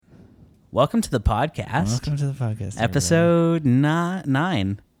Welcome to the podcast. Welcome to the podcast. Episode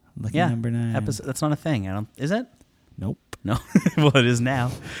 9. Lucky number 9. Episode. That's not a thing. Is it? Nope. No. Well, it is now.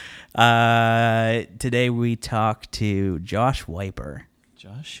 Today we talk to Josh Wyper.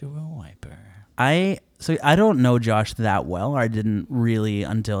 Joshua Wyper. I don't know Josh that well. I didn't really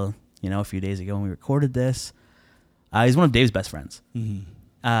until a few days ago when we recorded this. He's one of Dave's best friends.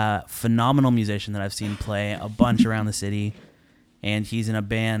 Mm-hmm. Phenomenal musician that I've seen play a bunch around the city. And he's in a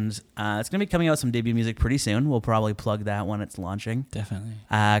band. It's going to be coming out some debut music pretty soon. We'll probably plug that when it's launching. Definitely.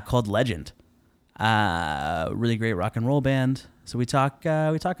 Called Legend. Really great rock and roll band. So we talk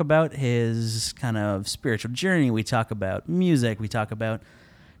about his kind of spiritual journey. We talk about music. We talk about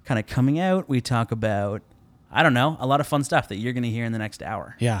kind of coming out. We talk about, I don't know, a lot of fun stuff that you're going to hear in the next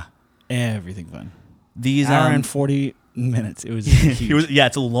hour. Yeah. Everything fun. These hour and 40 minutes. It was huge.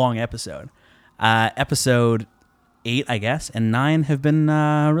 It's a long episode. Episode 8, I guess, and 9 have been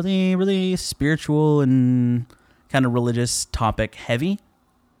really, really spiritual and kind of religious topic heavy.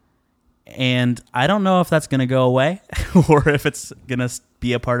 And I don't know if that's going to go away or if it's going to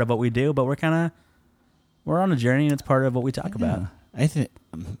be a part of what we do, but we're on a journey and it's part of what we talk about. I think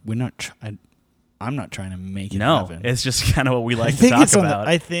we're not. I'm not trying to make it happen. It's just kind of what we like to talk about.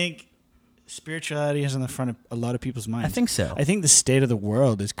 I think spirituality is on the front of a lot of people's minds. I think so. I think the state of the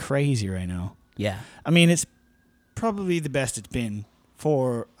world is crazy right now. Yeah. I mean, it's probably the best it's been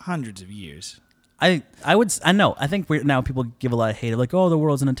for hundreds of years. I think now people give a lot of hate. Like, oh, the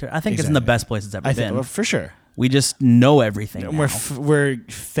world's in a I think it's in the best place it's ever been. Well, for sure. We just know everything now. We're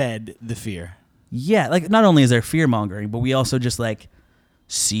fed the fear. Yeah, like not only is there fear mongering, but we also just like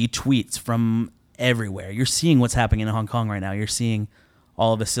see tweets from everywhere. You're seeing what's happening in Hong Kong right now. You're seeing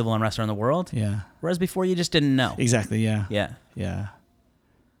all of the civil unrest around the world. Yeah. Whereas before you just didn't know. Exactly. Yeah. Yeah. Yeah.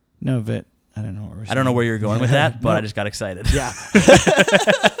 No, but I don't know what we're saying. I don't know where you're going with that, but I just got excited. Yeah.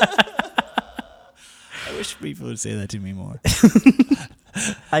 I wish people would say that to me more.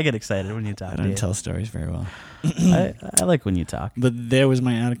 I get excited when you talk. I don't tell stories very well. I like when you talk. But there was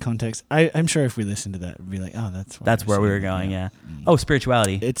my out of context. I'm sure if we listened to that, we'd be like, oh, that's where we were going, yeah. Oh,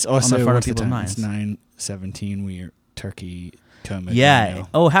 spirituality. It's also on the front of people's minds. It's 9/17. We're turkey coma. Yeah.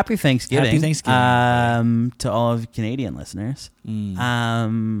 Oh, happy Thanksgiving. Happy Thanksgiving. To all of Canadian listeners.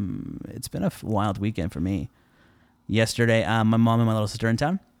 It's been a wild weekend for me. Yesterday, my mom and my little sister are in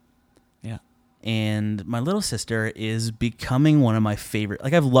town. Yeah. And my little sister is becoming one of my favorite.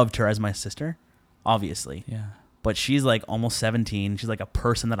 Like, I've loved her as my sister, obviously. Yeah. But she's like almost 17. She's like a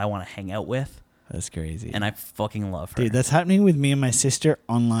person that I want to hang out with. That's crazy. And I fucking love her. Dude, that's happening with me and my sister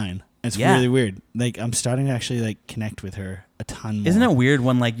online. It's really weird. Like, I'm starting to actually like connect with her a ton more. Isn't it weird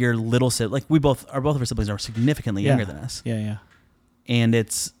when like your little sibling, like both of our siblings are significantly younger than us. Yeah, yeah. And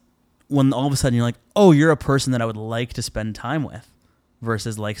it's when all of a sudden you're like, oh, you're a person that I would like to spend time with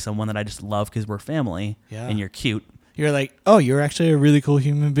versus like someone that I just love because we're family and you're cute. You're like, oh, you're actually a really cool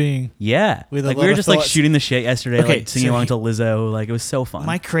human being. Yeah. Like we were just like shooting the shit yesterday, like singing along to Lizzo. Like it was so fun.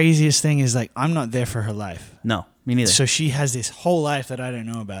 My craziest thing is like, I'm not there for her life. No, me neither. So she has this whole life that I don't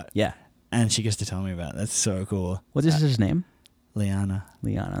know about. Yeah. And she gets to tell me about it. That's so cool. What's your sister's name? Leanna.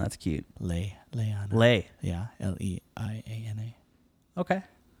 Leanna, that's cute. Leanna. Lei. Yeah, Leiana. Okay.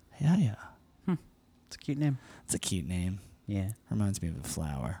 Yeah. It's a cute name. It's a cute name. Yeah. Reminds me of a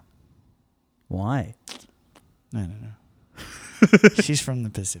flower. Why? I don't know. She's from the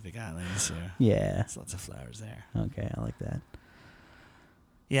Pacific Islands, so yeah. There's lots of flowers there. Okay, I like that.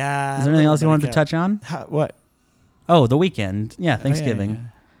 Yeah. Is there anything else you wanted to touch on? What? Oh, the weekend. Yeah, Thanksgiving.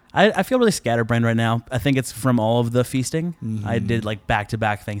 Yeah. I feel really scatterbrained right now. I think it's from all of the feasting. Mm-hmm. I did like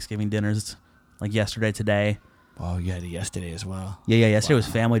back-to-back Thanksgiving dinners like yesterday, today. Oh, you had it yesterday as well. Yeah. Yesterday was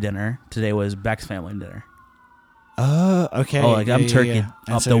family dinner. Today was Beck's family dinner. Oh, okay. Oh, like I'm turkey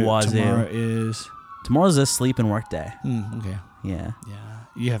up the wazoo. Tomorrow's a sleep and work day. Okay. Yeah. Yeah.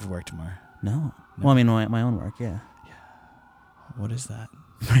 You have to work tomorrow. No. Well, I mean, my own work, yeah. Yeah. What is that?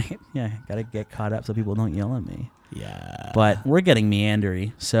 Right? Yeah, gotta get caught up so people don't yell at me. Yeah. But we're getting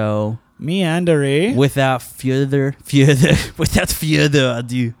meandery, so... Meandery? Without further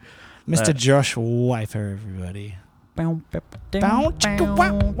ado... Mr. Josh Wyper, everybody.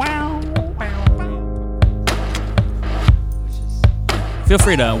 Feel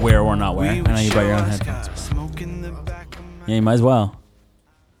free to wear or not wear. I know you brought your own headphones. Yeah, you might as well.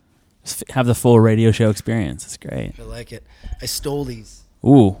 Just have the full radio show experience. It's great. I like it. I stole these.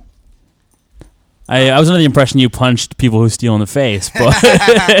 Ooh. I was under the impression you punched people who steal in the face, but...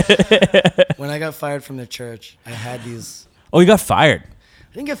 When I got fired from the church, I had these... Oh, you got fired?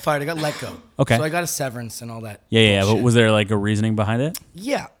 I didn't get fired. I got let go. Okay. So I got a severance and all that. Yeah. But was there like a reasoning behind it?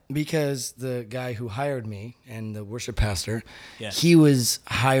 Yeah. because the guy who hired me and the worship pastor, Yeah. he was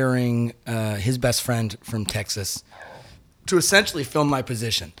hiring his best friend from Texas to essentially film my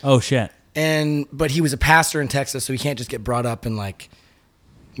position. Oh shit. But he was a pastor in Texas, so he can't just get brought up and like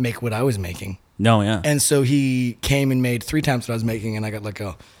make what I was making. No, yeah. And so he came and made 3 times what I was making, and I got let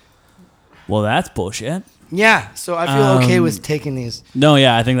go. Well, that's bullshit. Yeah, so I feel okay with taking these. No,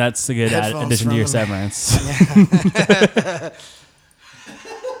 yeah, I think that's a good Headphones addition to your from severance.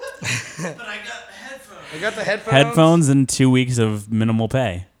 But I got headphones. I got the headphones. Headphones and 2 weeks of minimal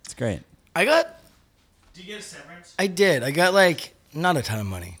pay. It's great. I got. Do you get a severance? I did. I got like not a ton of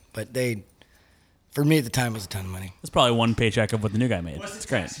money, but for me at the time, it was a ton of money. It's probably one paycheck of what the new guy made. It's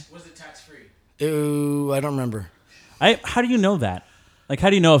great. Was it tax free? Ooh, I don't remember. How do you know that? Like, how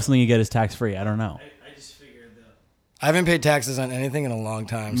do you know if something you get is tax free? I don't know. I just figured that. I haven't paid taxes on anything in a long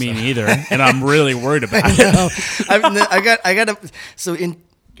time. Me so. neither, and I'm really worried about it. I got a. So in.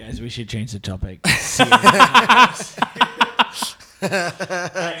 Guys, we should change the topic. I am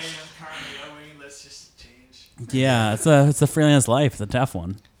currently owing. Let's just change. Yeah, it's a freelance life. It's a tough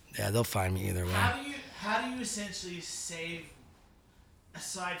one. Yeah, they'll find me either way. How do you essentially save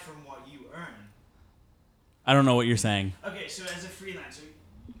aside from what you earn? I don't know what you're saying. Okay, so as a freelancer.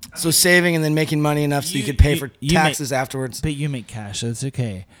 So saving and then making money enough so you could pay for taxes afterwards. But you make cash, so it's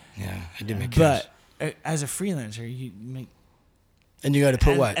okay. Yeah, I do make cash. But as a freelancer, you make. And you got to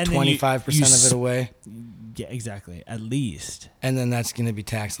put what, and then 25% of it away, Yeah, exactly. At least. and then that's going to be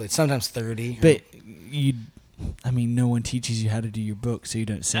tax late. Sometimes 30. But no one teaches you how to do your book, so you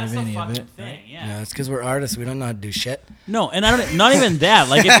don't save any of it. thing. Yeah, it's because we're artists. We don't know how to do shit. No, and not even that.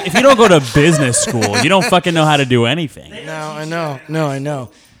 Like, if you don't go to business school, you don't fucking know how to do anything. No, I know. No, I know.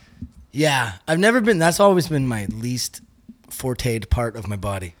 Yeah, I've never been. That's always been my least forteed part of my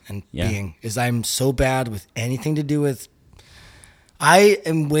body and being is I'm so bad with anything to do with. I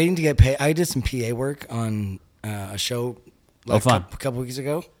am waiting to get paid. I did some PA work on a show like fun. a couple weeks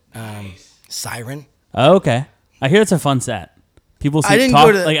ago. Siren. Oh, okay. I hear it's a fun set. People I didn't talk,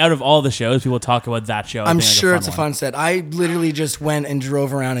 go to- like out of all the shows, people talk about that show. I'm being, like, sure it's a one. fun set. I literally just went and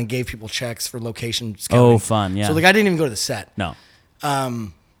drove around and gave people checks for location scouting. Oh, fun, yeah. So like I didn't even go to the set. No.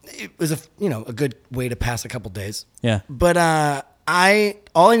 It was a good way to pass a couple days. Yeah. But all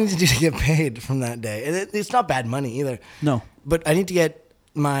I need to do to get paid from that day, and it's not bad money either. No. But I need to get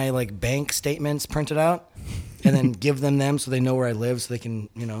my like bank statements printed out and then give them so they know where I live so they can,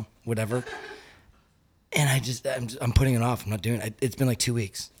 whatever. And I'm putting it off. I'm not doing it. It's been like 2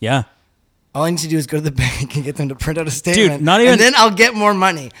 weeks. Yeah. All I need to do is go to the bank and get them to print out a statement. Dude, not even- and then I'll get more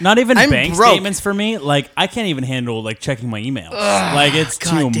money. Not even I'm bank broke. statements for me. Like, I can't even handle like checking my emails. Like, it's too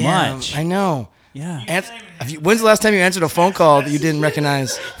God damn. much. I know. Yeah. When's the last time you answered a phone call that you didn't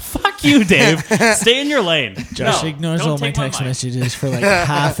recognize? Fuck you, Dave. Stay in your lane. Josh No, ignores don't all my take text mic. messages for like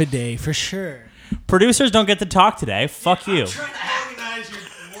half a day, for sure. Producers don't get to talk today. Fuck you. Trying to organize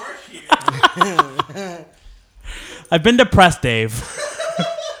your work here. I've been depressed, Dave.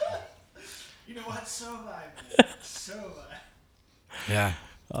 You know what? So have I, man. So have I. Yeah.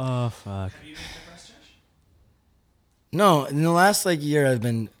 Oh, fuck. Have you been depressed, Josh? No, in the last year, I've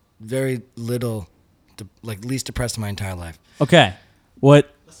been very little, least depressed in my entire life. Okay. I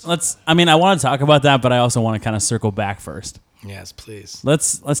want to talk about that, but I also want to kind of circle back first. Yes, please.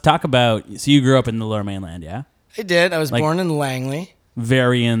 Let's talk about, so you grew up in the Lower Mainland, yeah? I did. I was Like- born in Langley.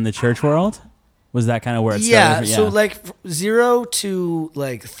 Very in the church world? Was that kind of where it Yeah, started? so 0 to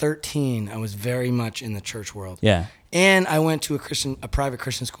 13, I was very much in the church world. Yeah. And I went to a private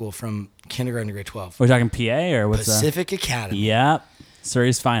Christian school from kindergarten to grade 12. We're talking PA or what's that? Pacific Academy. Yep.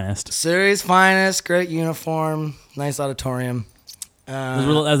 Surrey's finest. Surrey's finest, great uniform, nice auditorium.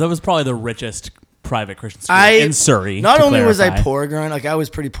 That was probably the richest private Christian school I- in Surrey. Not to only was I clarify. poor growing up, I was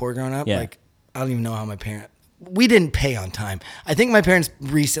pretty poor growing up. Yeah. Like, I don't even know how we didn't pay on time. I think my parents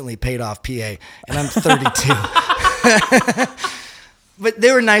recently paid off PA, and I'm 32. But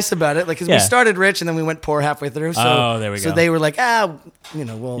they were nice about it, because we Yeah. started rich and then we went poor halfway through. So, Oh, there we So go. they were like, we'll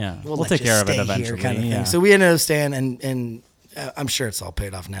We'll let take you care of it stay eventually, here, kind of yeah. thing. So we ended up staying, and I'm sure it's all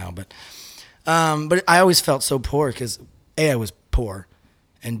paid off now. But I always felt so poor because I was poor,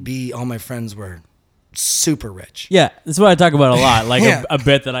 and B, all my friends were super rich. Yeah, that's what I talk about a lot. Like Yeah. a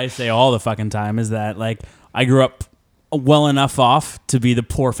bit that I say all the fucking time is that like I grew up well enough off to be the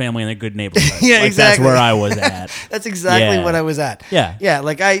poor family in a good neighborhood. Yeah, like, exactly. That's where I was at. That's exactly Yeah. what I was at. Yeah. Yeah.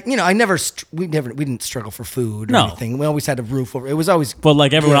 Like we didn't struggle for food or No. anything. We always had a roof over. It was always. But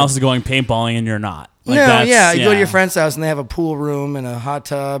like everyone Yeah. else is going paintballing and you're not. Like, No, that's- yeah. You go to your friend's house and they have a pool room and a hot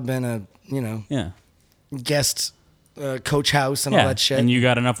tub and a, Yeah. guest coach house and Yeah. all that shit. And you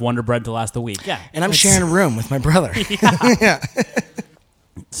got enough Wonder Bread to last the week. Yeah. And I'm sharing a room with my brother. Yeah.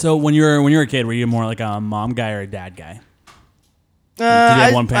 So when you were a kid, were you more like a mom guy or a dad guy? Did you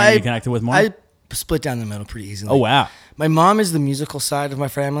have one parent you connected with more? I split down the middle pretty easily. Oh, wow. My mom is the musical side of my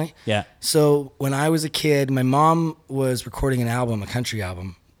family. Yeah. So when I was a kid, my mom was recording an album, a country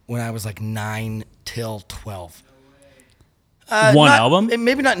album, when I was like 9 till 12. Album?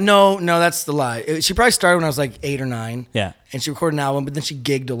 Maybe not. No, that's the lie. She probably started when I was like 8 or 9. Yeah. And she recorded an album, but then she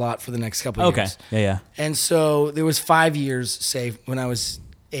gigged a lot for the next couple of years. Okay. Yeah. And so there was 5 years, say, when I was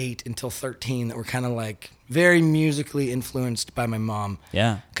 8 until 13 that were kind of like very musically influenced by my mom.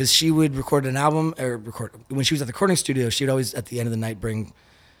 Yeah. Because she would record an album, when she was at the recording studio, she would always, at the end of the night, bring,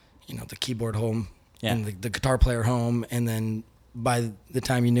 the keyboard home and the guitar player home. And then by the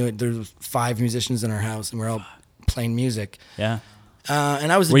time you knew it, there was 5 musicians in our house and we're all playing music. Yeah.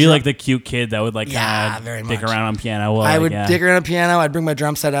 And I was. Were you like the cute kid that would very dick much around on piano? I would dick around on piano. I'd bring my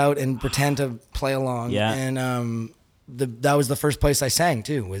drum set out and pretend to play along. Yeah. And that was the first place I sang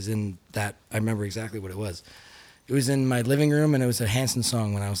too. Was in that. I remember exactly what it was. It was in my living room, and it was a Hanson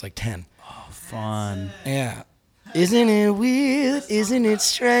song when I was like 10. Oh, fun. Yeah. Isn't it weird? Isn't it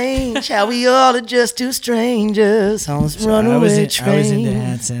strange how we all are just two strangers on this runaway train? I was into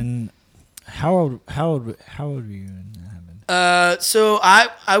Hanson. How old were you when that happened? So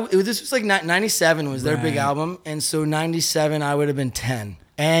this was like 97 was their big album, and so 97 I would have been 10.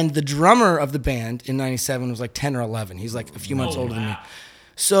 And the drummer of the band in 97 was like 10 or 11. He's like a few months older than me.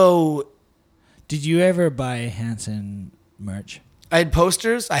 So, did you ever buy Hanson merch? I had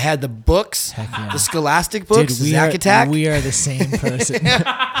posters. I had the books, yeah. the Scholastic books, Dude, Zack Attack. We are the same person.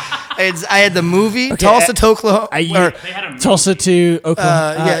 I had the movie Tulsa to Oklahoma. Tulsa to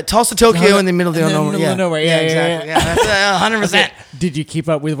Oklahoma. Tulsa, Tokyo, in the middle of the nowhere. Yeah, exactly. Yeah, that's 100%. Okay. Did you keep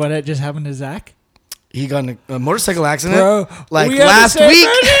up with what had just happened to Zach? He got in a motorcycle accident, bro. Last week.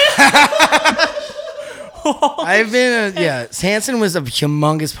 I've been Hanson was a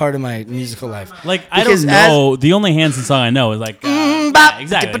humongous part of my musical life. Like, I don't know. The only Hanson song I know is like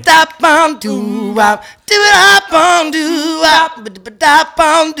exactly.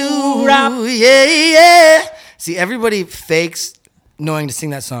 Yeah. See, everybody fakes knowing to sing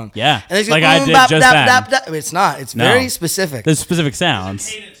that song. Yeah. And like I did just that. It's not. It's very specific. There's specific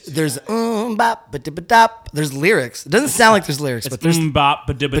sounds. There's there's lyrics. It doesn't sound like there's lyrics, but there's bop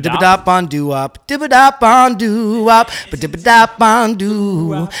dip-a-dop on doo-wop, dip-a-dop on doo-wop, dip-a-dop on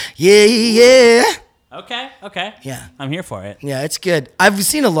doo. Yeah. Okay. Yeah. I'm here for it. Yeah, it's good. I've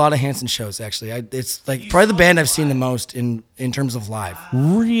seen a lot of Hanson shows, actually. It's like probably the band I've seen the most in terms of live.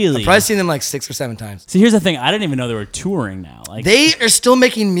 Really? I've probably seen them like 6 or 7 times. See, here's the thing. I didn't even know they were touring now. Like, they are still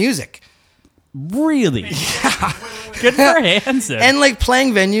making music. Really? Yeah. Good for Hanson. And like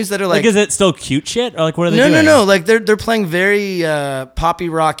playing venues that are like is it still cute shit? Or like what are they doing? No. Like they're playing very poppy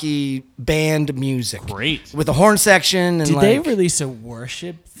rocky band music. Great. With a horn section and Did they release a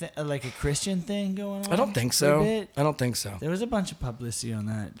worship like a Christian thing going on? I don't think so. There was a bunch of publicity on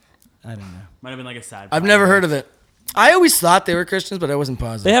that. I don't know. Might have been like a side. I've never heard of it. I always thought they were Christians, but I wasn't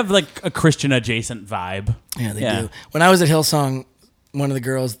positive. They have like a Christian adjacent vibe. Yeah, they do. When I was at Hillsong, one of the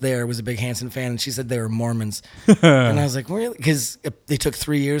girls there was a big Hanson fan, and she said they were Mormons. And I was like, really? Because they took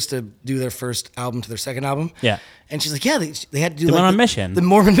 3 years to do their first album to their second album. Yeah. And she's like, yeah, they had to do they went on a mission. The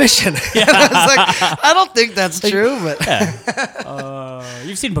Mormon mission. Yeah. And I was like, I don't think that's true, but. Yeah.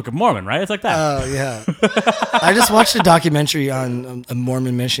 You've seen Book of Mormon, right? It's like that. Oh, yeah. I just watched a documentary on a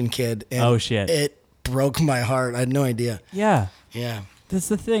Mormon mission kid. And oh, shit. It broke my heart. I had no idea. Yeah. Yeah. That's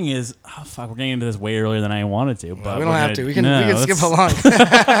the thing is, we're getting into this way earlier than I wanted to. But we don't have to. We can skip along.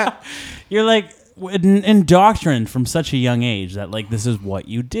 You're like indoctrined from such a young age that like this is what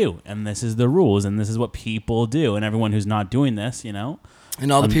you do, and this is the rules, and this is what people do, and everyone who's not doing this, and all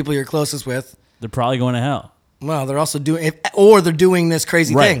the people you're closest with, they're probably going to hell. Well, they're also doing they're doing this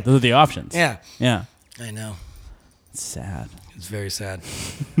crazy thing. Those are the options. Yeah. I know. It's sad. It's very sad.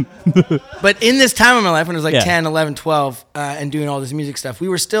 But in this time of my life, when I was like 10, 11, 12, and doing all this music stuff, we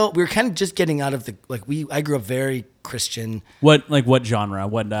were kind of just getting out of the, I grew up very Christian. What genre?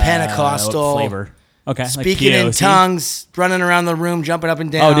 What Pentecostal. What flavor? Okay. Speaking in tongues, running around the room, jumping up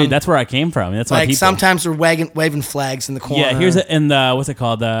and down. Oh, dude, that's where I came from. That's like sometimes we're waving flags in the corner. Yeah, here's in the, what's it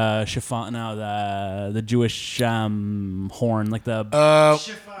called? The chiffon, the Jewish horn, like the...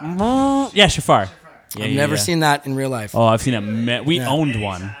 shofar. Yeah, I've never seen that in real life. Oh, I've seen it. We owned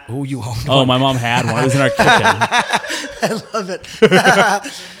one. Oh, you owned one? Oh, my mom had one. It was in our kitchen. I love it.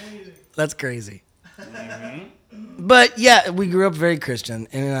 That's crazy. Mm-hmm. But yeah, we grew up very Christian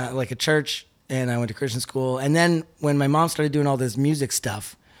in like a church, and I went to Christian school. And then when my mom started doing all this music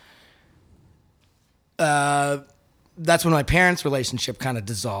stuff, that's when my parents' relationship kind of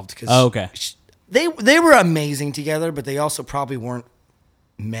dissolved. Oh, okay. They were amazing together, but they also probably weren't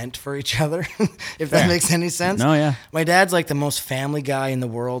meant for each other, if that makes any sense. No, yeah. My dad's like the most family guy in the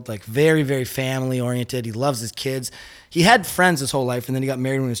world, like very, very family oriented. He loves his kids. He had friends his whole life, and then he got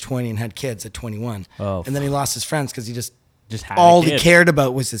married when he was 20 and had kids at 21. Oh, and then he lost his friends because he just had all he cared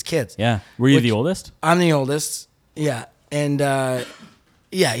about was his kids. Yeah. Were you the oldest? I'm the oldest. Yeah. And the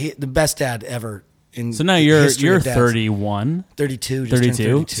best dad ever. So now you're 31. 32.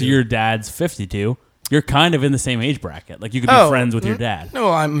 32. So your dad's 52. You're kind of in the same age bracket. Like you could be friends with your dad. No,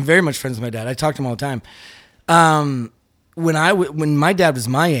 I'm very much friends with my dad. I talk to him all the time. When my dad was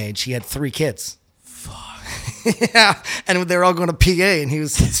my age, he had 3 kids. Yeah, and they were all going to PA, and he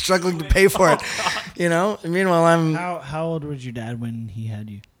was struggling to pay for it. You know. Meanwhile, I'm. How old was your dad when he had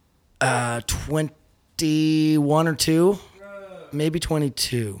you? 21 or 2, maybe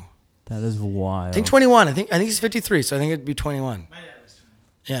 22. That is wild. I think 21. I think he's 53, so I think it'd be 21. My dad was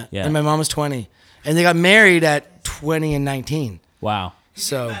 20. Yeah, and my mom was 20, and they got married at 20 and 19. Wow.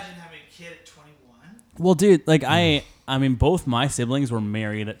 So. Imagine having a kid at 21. Well, dude, like I mean, both my siblings were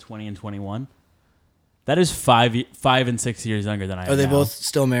married at 20 and 21. That is 5 and 6 years younger than I am. Are they now. both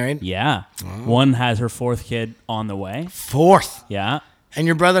still married? Yeah. Oh. One has her 4th kid on the way. 4th? Yeah. And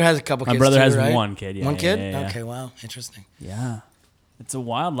your brother has a couple kids. My brother has right? 1 kid. Yeah. One kid? Yeah. Okay, wow. Interesting. Yeah. It's a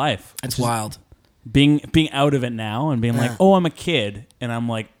wild life. It's wild. Being out of it now and being like, oh, I'm a kid, and I'm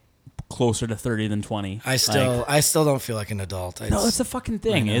like closer to 30 than 20. I still don't feel like an adult. No, that's the fucking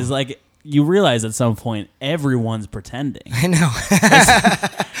thing. Is like you realize at some point everyone's pretending. I know.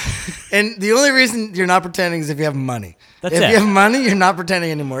 And the only reason you're not pretending is if you have money. If you have money, you're not pretending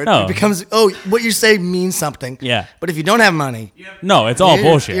anymore. It becomes, what you say means something. Yeah. But if you don't have money, no, it's all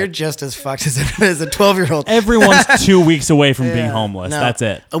bullshit. You're just as fucked as a 12-year-old. Everyone's 2 weeks away from being homeless. No. That's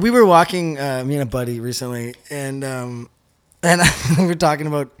it. We were walking, me and a buddy recently, and we were talking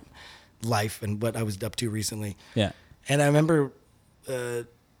about life and what I was up to recently. Yeah. And I remember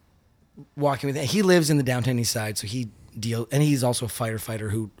walking with him. He lives in the downtown east side, so and he's also a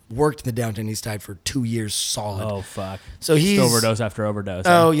firefighter who worked in the downtown east side for 2 years solid. Oh, fuck. So he's overdose after overdose.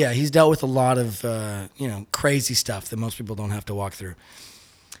 Oh, yeah. He's dealt with a lot of, crazy stuff that most people don't have to walk through.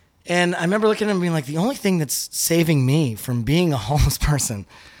 And I remember looking at him and being like, the only thing that's saving me from being a homeless person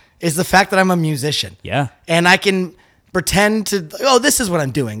is the fact that I'm a musician. Yeah. And I can pretend to, this is what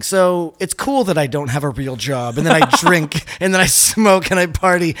I'm doing. So it's cool that I don't have a real job, and then I drink, and then I smoke, and I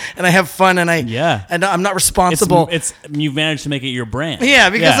party, and I have fun, and and I'm not responsible. It's you've managed to make it your brand. Yeah,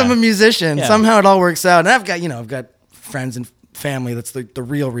 because I'm a musician. Yeah. Somehow it all works out. And I've got friends and family. That's the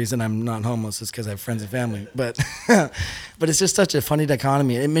real reason I'm not homeless is because I have friends and family. But but it's just such a funny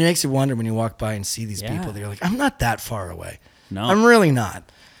dichotomy. It makes you wonder when you walk by and see these people that you're like, I'm not that far away. No, I'm really not.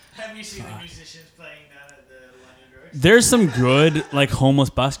 Have you seen the musicians playing down at the London Drugs? There's some good like homeless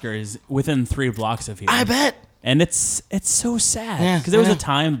buskers within 3 blocks of here. I bet. And it's so sad because there was a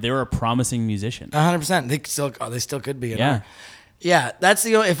time they were a promising musician. 100%. They still could be. Yeah. Yeah. That's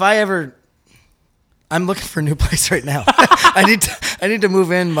if I ever. I'm looking for a new place right now. I need to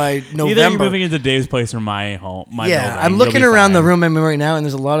move in by November. Either you're moving into Dave's place or my home. Building. I'm looking around the room I'm in right now, and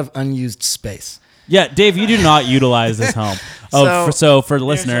there's a lot of unused space. Yeah, Dave, you do not utilize this home. So for the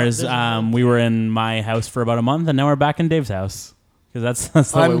listeners, we were in my house for about a month, and now we're back in Dave's house because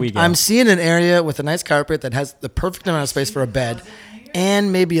that's the way we go. I'm seeing an area with a nice carpet that has the perfect amount of space for a bed,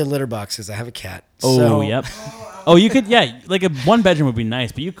 and maybe a litter box because I have a cat. Yep. Oh, you could, like a 1 bedroom would be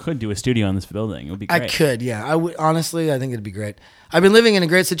nice, but you could do a studio in this building. It would be great. I could, yeah. I would honestly, I think it'd be great. I've been living in a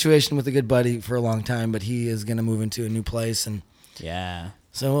great situation with a good buddy for a long time, but he is going to move into a new place, and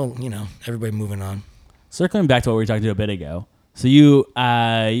so everybody moving on. Circling back to what we were talking about a bit ago, so you,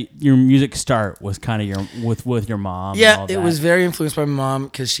 your music start was kind of with your mom. Yeah, and all it that. was very influenced by my mom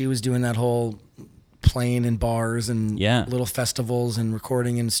because she was doing that whole playing in bars and little festivals and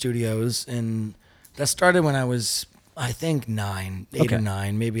recording in studios, and that started when I was, I think, 8 or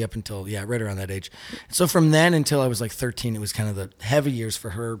 9, maybe up until, right around that age. So from then until I was like 13, it was kind of the heavy years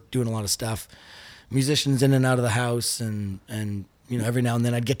for her, doing a lot of stuff. Musicians in and out of the house, and every now and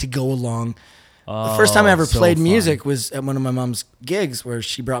then I'd get to go along. The first time I ever played music was at one of my mom's gigs where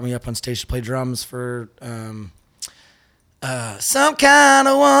she brought me up on stage to play drums for some kind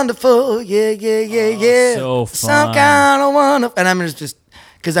of wonderful, yeah. So fun. Some kind of wonderful. And I'm just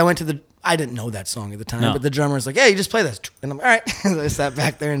because I didn't know that song at the time, but the drummer was like, "Hey, you just play this." And I'm like, all right. So I sat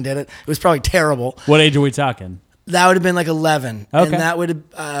back there and did it. It was probably terrible. What age are we talking? That would have been like 11. Okay. And that would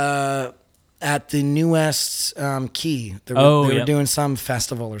have, at the New West Key. They were doing some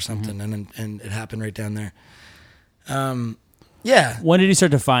festival or something, and it happened right down there. Yeah. When did you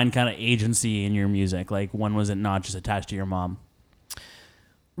start to find kind of agency in your music? Like, when was it not just attached to your mom?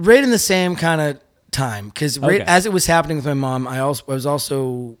 Right in the same kind of time because Okay. as it was happening with my mom, I was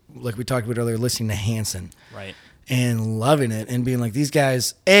also like we talked about earlier, listening to Hanson, Right. and loving it and being like these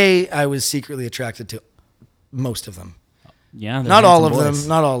guys. I was secretly attracted to most of them. Yeah. Not all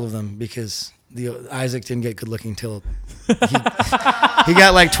of them, because Isaac didn't get good looking till he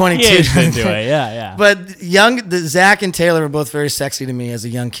got like 22. Yeah, he's into it. Yeah. But Zach and Taylor were both very sexy to me as a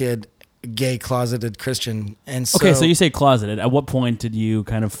young kid, gay, closeted Christian. And so, okay, so you say closeted. At what point did you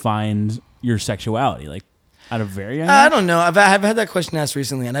kind of find your sexuality? Like at a very young age? I don't know. I've had that question asked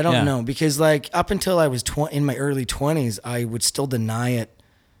recently, and I don't Yeah. know because like up until I was in my early 20s, I would still deny it,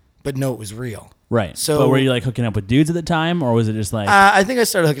 but know it was real. Right. So- but were you like hooking up with dudes at the time, or was it just like I think I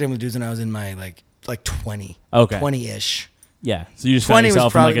started hooking up with dudes when I was in my like 20, Okay. 20-ish. yeah? So you just 20 found was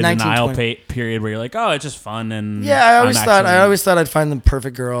yourself in like a probably denial 19, period where you're like, oh, it's just fun and Yeah, I always actually- thought I'd find the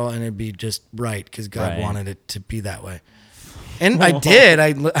perfect girl and it'd be just right because God Right. wanted it to be that way, and I did.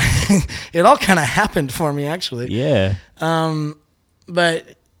 It all kind of happened for me actually. yeah. But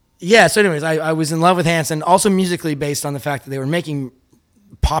yeah, so anyways, I was in love with Hanson, also musically based on the fact that they were making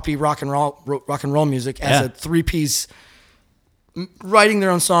poppy rock and roll music as Yeah. a 3-piece, writing their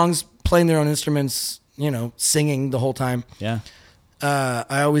own songs, playing their own instruments, singing the whole time. Yeah.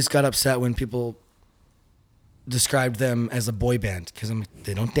 I always got upset when people described them as a boy band because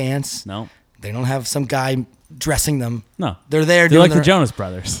they don't dance. No. They don't have some guy dressing them. No. They're there They're doing like the their, Jonas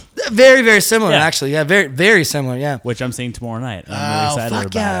Brothers, very, very similar, Yeah. actually. Yeah, very, very similar. Yeah. which I'm seeing tomorrow night. And I'm really excited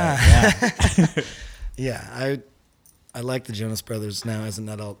fuck about it. Yeah. Yeah, I like the Jonas Brothers now as an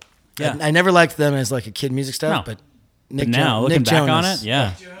adult. Yeah. I never liked them as like a kid music stuff, No. but Nick But now, looking Nick back on Jonas. it,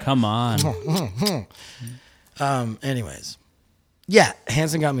 yeah. Come on. Anyways, yeah,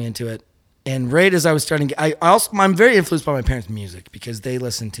 Hanson got me into it, and right as I was starting, I'm very influenced by my parents' music because they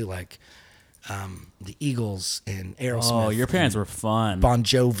listen to like the Eagles and Aerosmith. Oh, your parents and were fun. Bon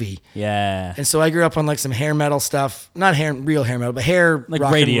Jovi. Yeah. And so I grew up on like some hair metal stuff, not real hair metal, but hair Like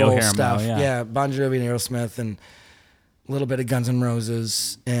rock radio and roll hair metal, stuff. yeah. Bon Jovi and Aerosmith and a little bit of Guns N'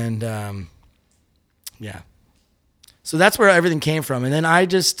 Roses and yeah. So that's where everything came from, and then I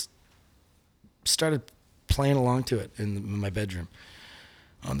just started playing along to it in my bedroom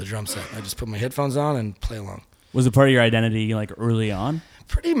on the drum set. I just put my headphones on and play along. Was it part of your identity like early on?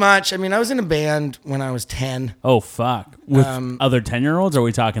 Pretty much. I mean, I was in a band when I was 10. Oh fuck! With other 10-year-olds, or are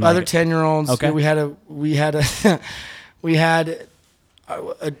we talking Other like 10-year-olds. Okay. We had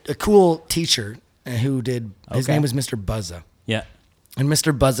a cool teacher who did. His Okay. name was Mr. Buzza, Yeah. and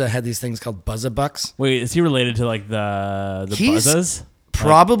Mr. Buzza had these things called Buzza Bucks. Wait, is he related to like the He's Buzzas?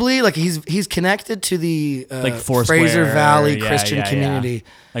 Probably like he's connected to the Like Foursquare, Fraser Valley yeah, Christian yeah, yeah. community.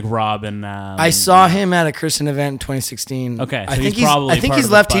 Like Rob and I saw him at a Christian event in 2016. Okay, so I think he's probably I think part he's of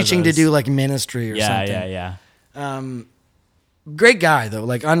the left teaching to Buzzas. do like ministry or Yeah, something. yeah. Great guy though,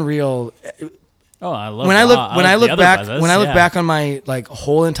 like unreal. Oh, I love When I look the look other back Buzzas, when I look yeah. back on my like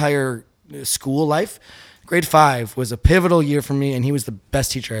whole entire school life, grade 5 was a pivotal year for me, and he was the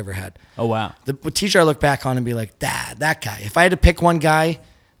best teacher I ever had. Oh wow. The teacher I look back on and be like, that guy. If I had to pick one guy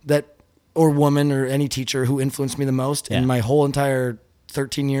or woman or any teacher who influenced me the most Yeah. in my whole entire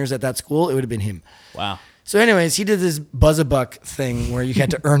 13 years at that school, it would have been him. Wow. So anyways, he did this Buzz-a-Buck thing where you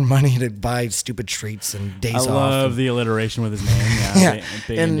had to earn money to buy stupid treats and days I off. love the alliteration with his name. Yeah, Yeah,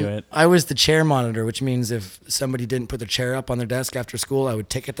 big and into it. I was the chair monitor, which means if somebody didn't put their chair up on their desk after school, I would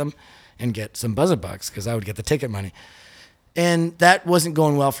ticket them and get some Buzz-a-Bucks because I would get the ticket money. And that wasn't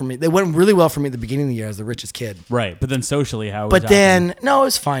going well for me. They went really well for me at the beginning of the year. I was the richest kid. Right, but then socially, how? But then, no, it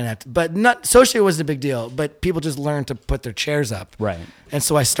was fine. But not socially, it wasn't a big deal. But people just learned to put their chairs up. Right. And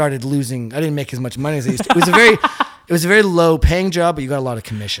so I started losing. I didn't make as much money as I used to. It was a very low paying job, but you got a lot of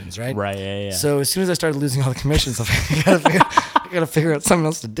commissions, right? Right. Yeah. So as soon as I started losing all the commissions, I was like, I gotta figure out something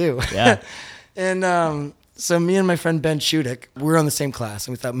else to do. Yeah. And so me and my friend Ben Shudik, we were on the same class,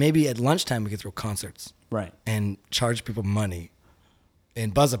 and we thought maybe at lunchtime we could throw concerts Right. and charge people money in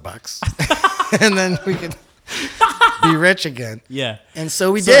Buzz-a-Bucks, and then we could be rich again. Yeah. And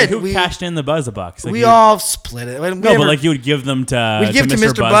so we So did. Who cashed in the Buzz-a-Bucks? Like we you- all split it. No, but like you would give them to. we'd give to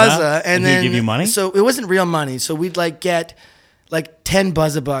Mr. Buzza, Buzza, and he then would give you money. So it wasn't real money. So we'd like get like 10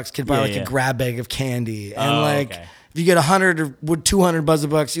 Buzz-a-Bucks could buy Yeah, like yeah. a grab bag of candy, and Oh, like okay. if you get 100 or 200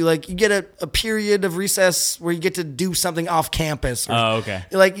 Buzz-a-Bucks, you get a period of recess where you get to do something off campus. Or, Oh, okay.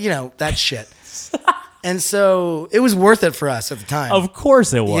 Like that shit. And so it was worth it for us at the time. Of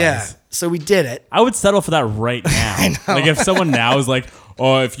course it was. Yeah. So we did it. I would settle for that right now. I know. Like if someone now is like,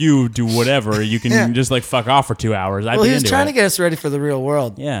 "Oh, if you do whatever, you can Yeah. just like fuck off for 2 hours." I'd Well, be he was into trying it. to get us ready for the real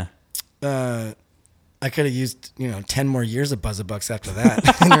world. Yeah. I could have used 10 more years of Buzz-a-Bucks after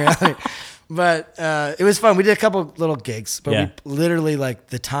that in reality. But it was fun. We did a couple little gigs, but Yeah. we literally like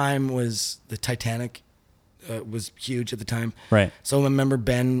the time was the Titanic was huge at the time. Right. So I remember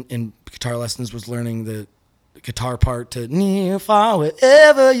Ben in guitar lessons was learning the guitar part to near, far,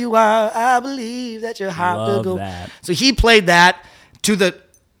 wherever you are, I believe that your heart will Love go. that. So he played that to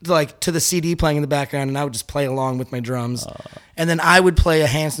the CD playing in the background, and I would just play along with my drums. And then I would play a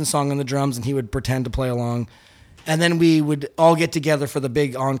Hanson song on the drums, and he would pretend to play along. And then we would all get together for the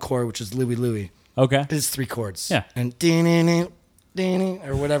big encore, which is Louie Louie. Okay. It's 3 chords. Yeah. And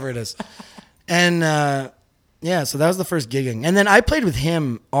or whatever it is. And yeah, so that was the first gigging. And then I played with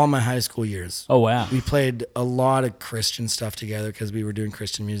him all my high school years. Oh, wow. We played a lot of Christian stuff together because we were doing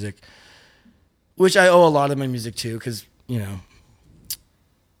Christian music, which I owe a lot of my music to because, you know,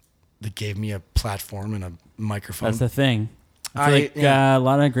 they gave me a platform and a microphone. That's the thing. I feel like a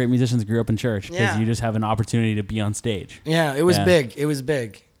lot of great musicians grew up in church because you just have an opportunity to be on stage. Yeah, it was big. It was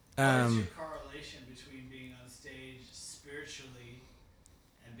big. What is your correlation between being on stage spiritually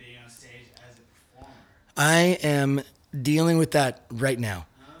and being on stage as a performer? I am dealing with that right now.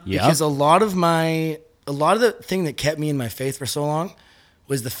 Yep. Because a lot of the thing that kept me in my faith for so long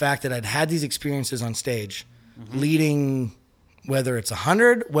was the fact that I'd had these experiences on stage, leading, whether it's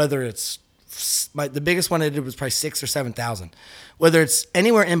 100, whether it's the biggest one I did was probably 6,000 or 7,000. Whether it's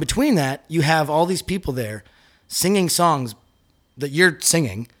anywhere in between that, you have all these people there singing songs that you're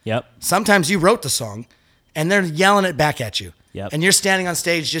singing. Yep. Sometimes you wrote the song, and they're yelling it back at you. Yep. And you're standing on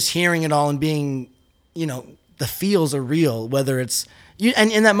stage just hearing it all and being, you know, the feels are real. Whether it's you,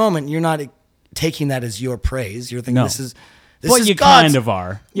 and in that moment, you're not taking that as your praise. You're thinking this is. Well, you kind of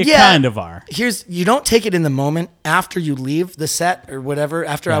are. You kind of are. You don't take it in the moment after you leave the set or whatever.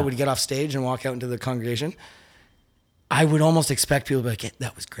 After I would get off stage and walk out into the congregation, I would almost expect people to be like, hey,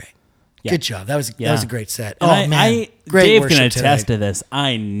 that was great. Yeah. Good job. That was a great set. And great Dave worship can attest today. to this.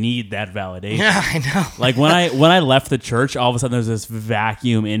 I need that validation. Yeah, I know. Like when I left the church, all of a sudden there's this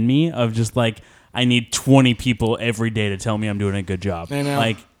vacuum in me of just like I need 20 people every day to tell me I'm doing a good job. I know.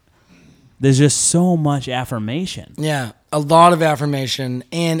 Like there's just so much affirmation. Yeah, a lot of affirmation.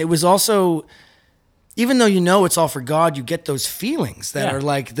 And it was also, even though you know it's all for God, you get those feelings that are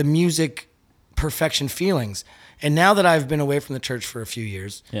like the music perfection feelings. And now that I've been away from the church for a few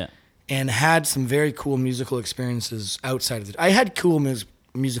years and had some very cool musical experiences outside of I had cool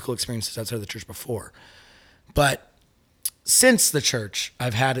musical experiences outside of the church before. But since the church,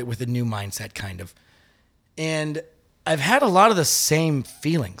 I've had it with a new mindset kind of. And I've had a lot of the same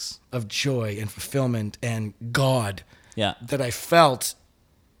feelings of joy and fulfillment and God that I felt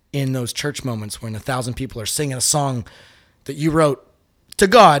in those church moments when 1,000 people are singing a song that you wrote to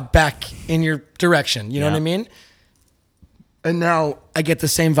God back in your direction. You know what I mean? And now I get the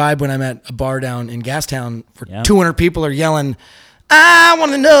same vibe when I'm at a bar down in Gastown where 200 people are yelling, I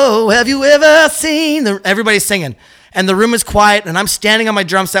want to know, have you ever seen everybody's singing and the room is quiet and I'm standing on my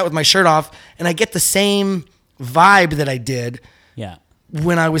drum set with my shirt off and I get the same vibe that I did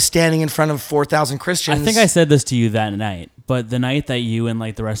when I was standing in front of 4,000 Christians. I think I said this to you that night, but the night that you and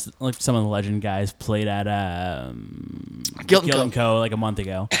like the rest, like some of the Legend guys played at Guilt and Co. like a month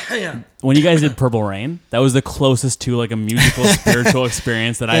ago. When you guys did Purple Rain, that was the closest to like a musical spiritual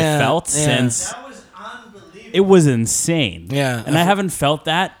experience that I felt since. That was unbelievable. It was insane. Yeah. And I haven't felt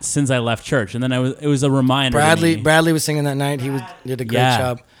that since I left church. And then it was a reminder. Bradley was singing that night. He did a great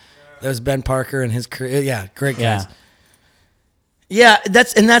job. That was Ben Parker and his career. Yeah, great guys. Yeah,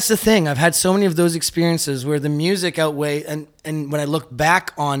 that's the thing. I've had so many of those experiences where the music outweigh and when I look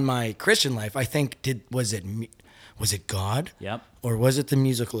back on my Christian life, I think was it God? Yep. Or was it the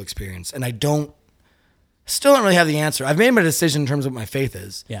musical experience? And I still don't really have the answer. I've made my decision in terms of what my faith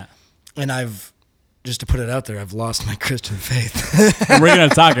is. Yeah. And just to put it out there, I've lost my Christian faith. And we're going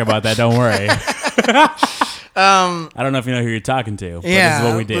to talk about that, don't worry. I don't know if you know who you're talking to, but this is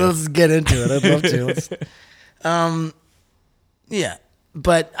what we do. Let's get into it. I'd love to. Yeah,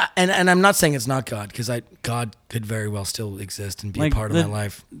 but and I'm not saying it's not God because God could very well still exist and be a part of my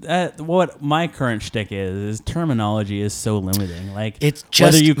life. What my current shtick is terminology is so limiting. Like it's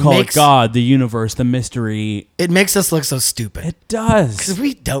just whether you call it God, the universe, the mystery, it makes us look so stupid. It does because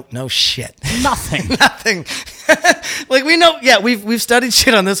we don't know shit. Nothing. Nothing. Like we know. Yeah, we've studied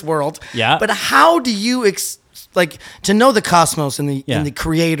shit on this world. Yeah. But how do you to know the cosmos and the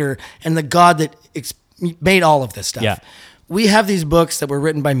creator and the God that made all of this stuff? Yeah. We have these books that were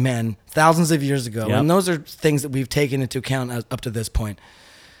written by men thousands of years ago, and those are things that we've taken into account up to this point.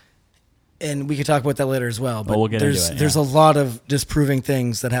 And we could talk about that later as well. But we'll get into it, there's a lot of disproving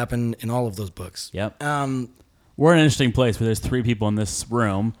things that happen in all of those books. Yep. We're in an interesting place where there's 3 people in this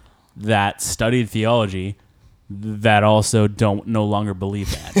room that studied theology, that also don't no longer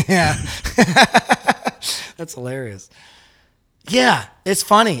believe that. Yeah. That's hilarious. Yeah, it's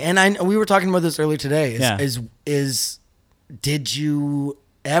funny. And we were talking about this earlier today. Is did you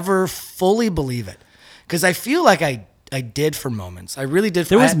ever fully believe it? Because I feel like I did for moments. I really did.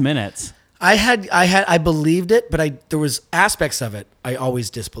 There was minutes. I believed it, but there was aspects of it I always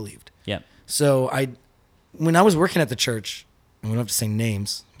disbelieved. Yep. So when I was working at the church, and we don't have to say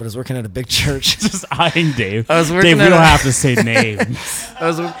names, but I was working at a big church. Just eyeing Dave. I was working Dave, we don't have to say names. I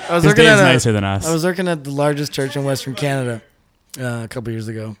was working Dave's nicer than us. I was working at the largest church in Western Canada a couple years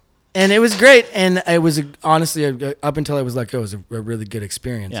ago, and it was great. And it was honestly, up until I was let go, it was a really good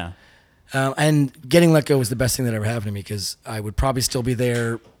experience. Yeah. And getting let go was the best thing that ever happened to me, because I would probably still be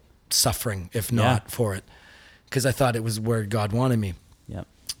there suffering if not for it, because I thought it was where God wanted me. Yep.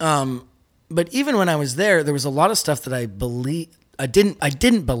 But even when I was there was a lot of stuff that I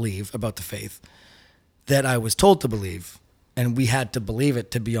didn't believe about the faith that I was told to believe, and we had to believe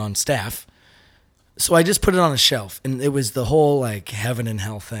it to be on staff. So I just put it on a shelf, and it was the whole like heaven and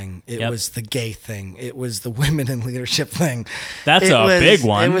hell thing. It was the gay thing. It was the women in leadership thing. That's big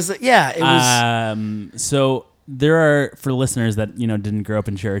one. It was. So there are, for listeners that didn't grow up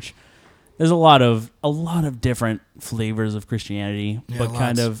in church, there's a lot of different flavors of Christianity, but lots.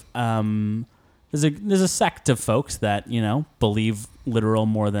 kind of there's a sect of folks that believe literal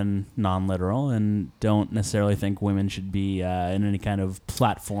more than non-literal, and don't necessarily think women should be in any kind of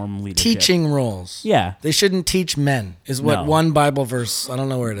platform leadership. Teaching roles. Yeah, they shouldn't teach men. Is what one Bible verse. I don't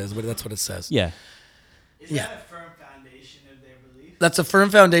know where it is, but that's what it says. Yeah. Is that a firm foundation of their belief? That's a firm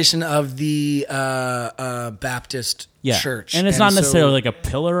foundation of the Baptist church. And it's not necessarily like a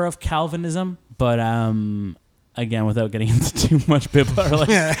pillar of Calvinism, but again, without getting into too much biblical or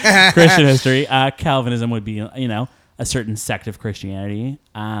Christian history, Calvinism would be, a certain sect of Christianity.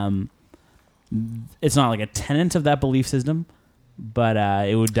 It's not like a tenet of that belief system, but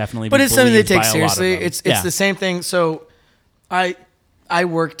it would definitely be. But it's something they take by seriously. It's the same thing. So, I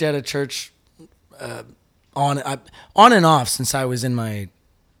worked at a church on and off since I was in my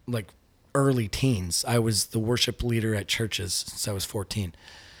early teens. I was the worship leader at churches since I was 14.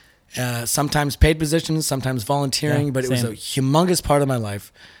 Sometimes paid positions, sometimes volunteering, but it was a humongous part of my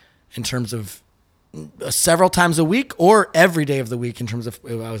life in terms of several times a week or every day of the week in terms of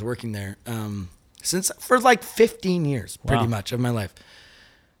I was working there for 15 years, pretty much of my life.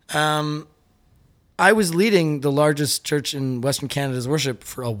 I was leading the largest church in Western Canada's worship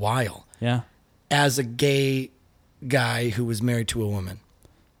for a while. Yeah. As a gay guy who was married to a woman.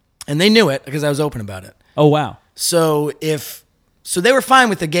 And they knew it because I was open about it. Oh, wow. So they were fine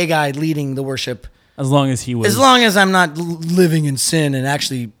with the gay guy leading the worship. As long as I'm not living in sin and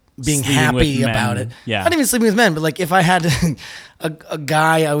actually being happy about it. Yeah. Not even sleeping with men, but if I had a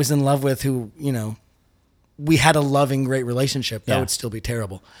guy I was in love with who, we had a loving, great relationship, that would still be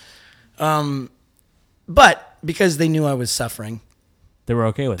terrible. But because they knew I was suffering, they were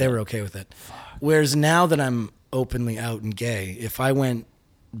okay with it. Whereas now that I'm openly out and gay, if I went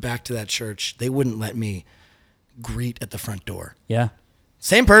back to that church, they wouldn't let me greet at the front door. Yeah.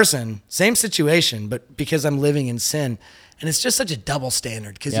 Same person, same situation, but because I'm living in sin. And it's just such a double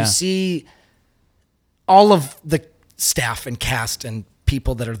standard, because you see all of the staff and cast and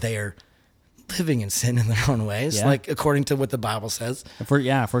people that are there living in sin in their own ways, according to what the Bible says. If we're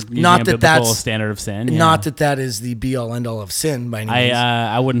using not a that biblical that's standard of sin. Not that is the be all end all of sin by any means.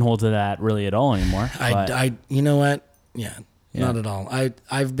 I wouldn't hold to that really at all anymore. You know what? Yeah, not at all.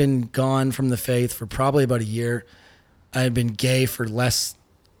 I've been gone from the faith for probably about a year. I've been gay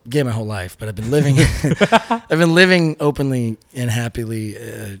my whole life, but I've been living openly and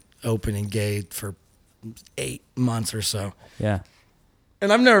happily open and gay for 8 months or so. Yeah.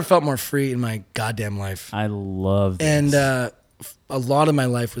 And I've never felt more free in my goddamn life. I love this. And a lot of my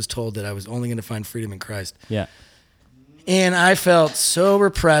life was told that I was only going to find freedom in Christ. Yeah. And I felt so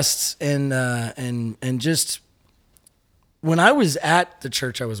repressed and just when I was at the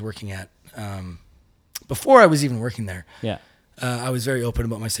church I was working at, before I was even working there. Yeah. I was very open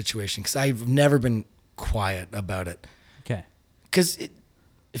about my situation because I've never been quiet about it. Okay. Because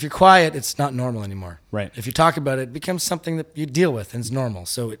if you're quiet, it's not normal anymore. Right. If you talk about it, it becomes something that you deal with and it's normal.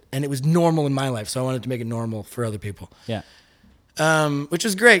 And it was normal in my life, so I wanted to make it normal for other people. Yeah. Which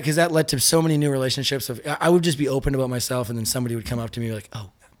was great because that led to so many new relationships. I would just be open about myself, and then somebody would come up to me like, "Oh,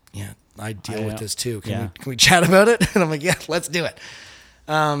 yeah, I deal with this too. Can we chat about it?" And I'm like, "Yeah, let's do it."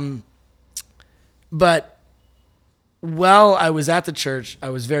 But while I was at the church, I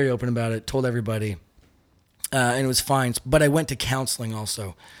was very open about it, told everybody, and it was fine. But I went to counseling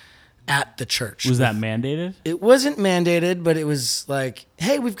also at the church. Was that mandated? It wasn't mandated, but it was like,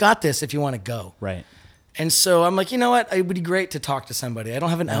 hey, we've got this if you want to go. Right. And so I'm like, you know what? It would be great to talk to somebody. I don't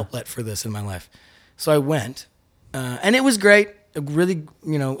have an outlet for this in my life. So I went, and it was great. A really,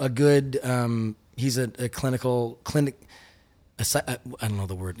 a good, he's a clinic. I don't know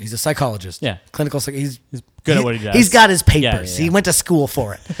the word. He's a psychologist. Yeah. Clinical. He's good at what he does. He's got his papers. Yeah. He went to school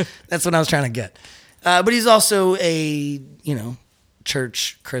for it. That's what I was trying to get. But he's also a,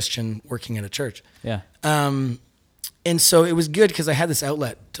 church Christian working at a church. Yeah. And so it was good because I had this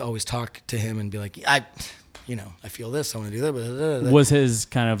outlet to always talk to him and be like, I feel this. I want to do that. Blah, blah, blah. Was his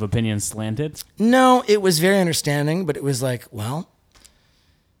kind of opinion slanted? No, it was very understanding, but it was like, well,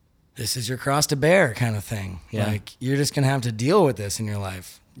 this is your cross to bear kind of thing. Yeah. Like, you're just going to have to deal with this in your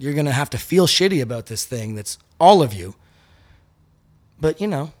life. You're going to have to feel shitty about this thing that's all of you. But,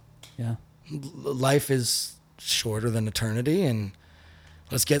 Yeah. life is shorter than eternity, and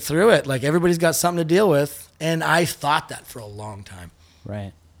let's get through it. Like, everybody's got something to deal with. And I thought that for a long time.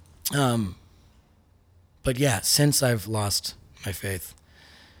 Right. But yeah, since I've lost my faith,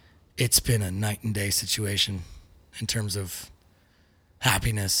 it's been a night and day situation in terms of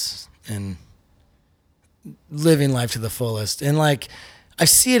happiness and living life to the fullest. And like, I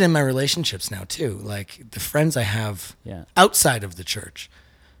see it in my relationships now too. Like, the friends I have outside of the church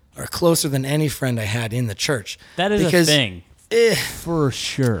are closer than any friend I had in the church. That is a thing. For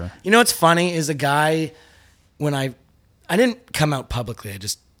sure. You know what's funny is a guy, when I didn't come out publicly, I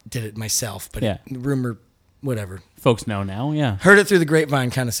just did it myself, but rumor, whatever. Folks know now, yeah. Heard it through the grapevine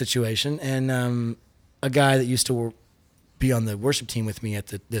kind of situation. And a guy that used to be on the worship team with me at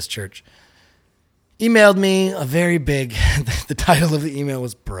this church emailed me a very big, the title of the email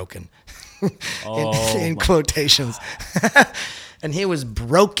was broken in quotations. And he was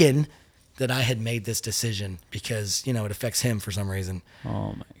broken that I had made this decision because, it affects him for some reason.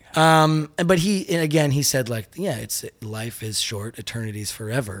 Oh my God. But he said like, yeah, life is short, eternity's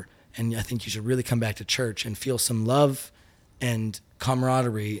forever. And I think you should really come back to church and feel some love and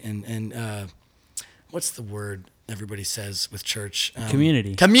camaraderie and what's the word everybody says with church?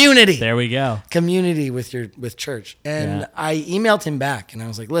 Community. Community. There we go. Community with church. And I emailed him back and I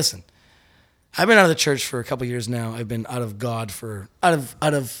was like, listen, I've been out of the church for a couple years now. I've been out of God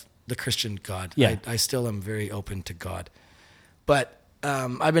out of the Christian God. Yeah. I still am very open to God. But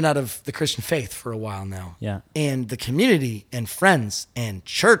I've been out of the Christian faith for a while now. Yeah. And the community and friends and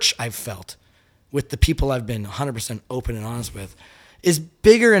church I've felt with the people I've been 100% open and honest with is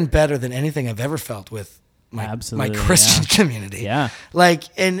bigger and better than anything I've ever felt with my Christian community. Yeah. Like,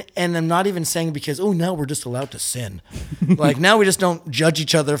 and I'm not even saying because, now we're just allowed to sin. Like, now we just don't judge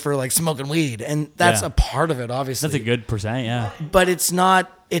each other for like smoking weed. And that's a part of it, obviously. That's a good percent, yeah. But that's not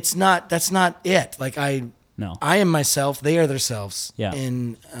it. Like, I am myself. They are themselves. Yeah.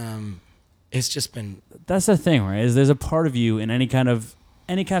 And it's just been. That's the thing, right? Is there's a part of you in any kind of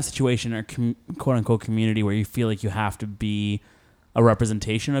situation or quote unquote community where you feel like you have to be a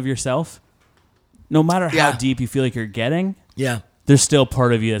representation of yourself. No matter how deep you feel like you're getting, there's still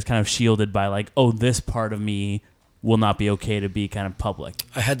part of you that's kind of shielded by like, this part of me will not be okay to be kind of public.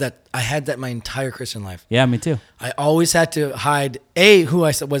 I had that my entire Christian life. Yeah, me too. I always had to hide A, who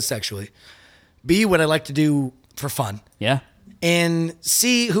I was sexually, B, what I like to do for fun. Yeah. And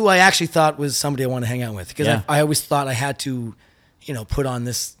C, who I actually thought was somebody I want to hang out with. Because I always thought I had to, put on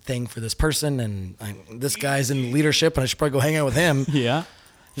this thing for this person and this guy's in leadership and I should probably go hang out with him. Yeah.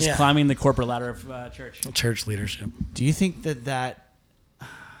 Just climbing the corporate ladder of church. Church leadership. Do you think that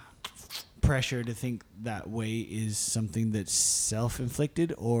pressure to think that way is something that's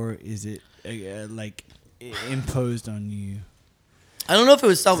self-inflicted, or is it like imposed on you? I don't know if it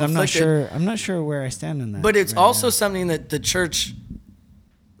was self-inflicted. I'm not sure where I stand on that. But it's also something that the church,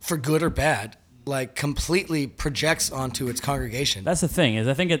 for good or bad, like completely projects onto its congregation. That's the thing.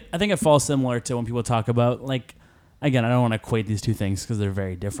 I think it falls similar to when people talk about like. Again, I don't want to equate these two things because they're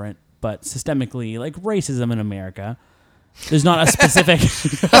very different, but systemically, like racism in America, there's not a specific.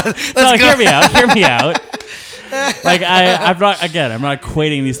 Hear me out. Like I'm not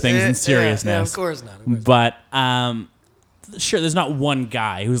equating these things in seriousness. Yeah, of course not. But sure, there's not one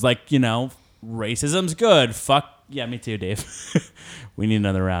guy who's like, racism's good. Fuck yeah, me too, Dave. We need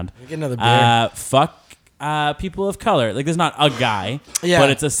another round. We get another beer. Fuck. People of color. Like, there's not a guy,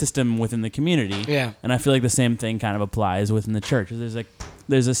 but it's a system within the community. Yeah. And I feel like the same thing kind of applies within the church.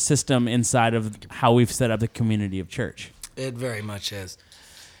 There's a system inside of how we've set up the community of church. It very much is.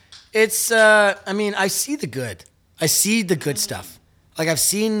 It's, I see the good. I see the good stuff. Like, I've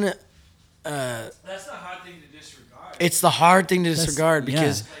seen... that's the hard thing to disregard. It's the hard thing to disregard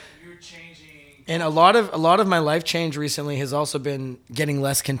because... Like you're changing... And a lot of my life change recently has also been getting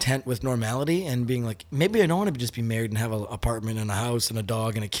less content with normality and being like, maybe I don't want to just be married and have an apartment and a house and a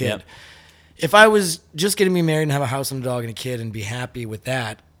dog and a kid. Yep. if I was just getting me married and have a house and a dog and a kid and be happy with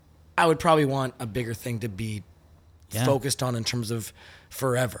that, I would probably want a bigger thing to be focused on in terms of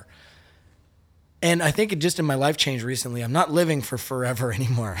forever. And I think it just in my life changed recently. I'm not living for forever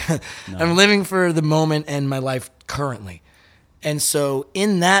anymore. No. I'm living for the moment and my life currently. And so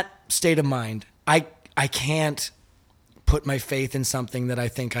in that state of mind, I can't put my faith in something that I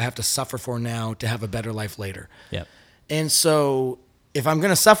think I have to suffer for now to have a better life later. Yep. And so if I'm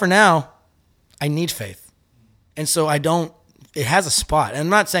going to suffer now, I need faith. And so it has a spot. And I'm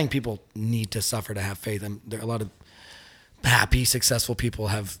not saying people need to suffer to have faith. There are a lot of happy, successful people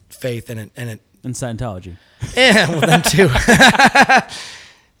have faith in it. And Scientology. Yeah, well, them too.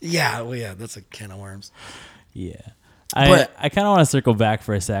 Yeah, that's a can of worms. Yeah. I kind of want to circle back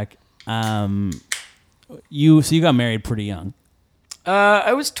for a sec. You got married pretty young.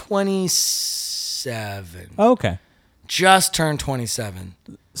 I was 27. Oh, okay. Just turned 27.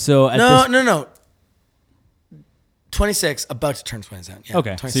 So No. 26, about to turn 27. Yeah,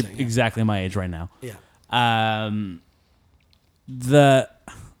 okay. 26, So exactly my age right now. Yeah.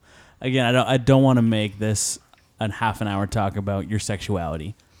 Again, I don't want to make this a half an hour talk about your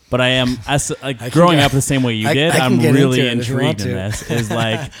sexuality, but I am growing up the same way you did. I'm really intrigued in this. Is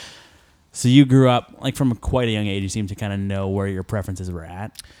like, so you grew up like from quite a young age. You seem to kind of know where your preferences were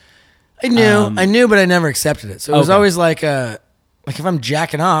at. I knew, but I never accepted it. So it was always like if I'm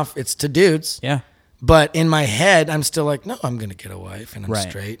jacking off, it's to dudes. Yeah. But in my head, I'm still like, no, I'm gonna get a wife and I'm right.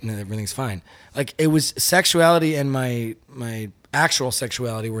 straight and everything's fine. Like it was sexuality and my actual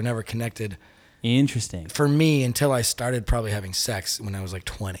sexuality were never connected. Interesting. For me until I started probably having sex when I was like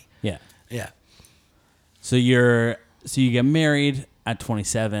 20. Yeah. Yeah. So you get married at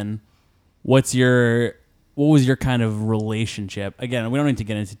 27. What was your kind of relationship? Again, we don't need to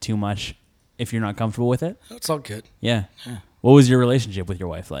get into too much if you're not comfortable with it. It's all good. Yeah. What was your relationship with your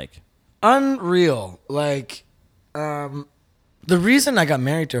wife like? Unreal. Like, the reason I got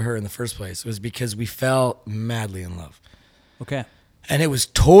married to her in the first place was because we fell madly in love. Okay. And it was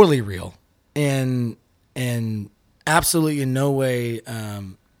totally real and absolutely in no way,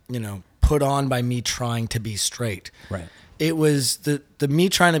 put on by me trying to be straight. Right. It was the me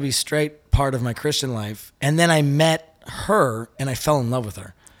trying to be straight part of my Christian life. And then I met her and I fell in love with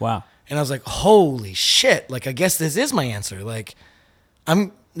her. Wow. And I was like, holy shit. Like, I guess this is my answer. Like,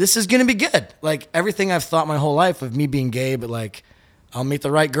 this is going to be good. Like everything I've thought my whole life of me being gay, but like I'll meet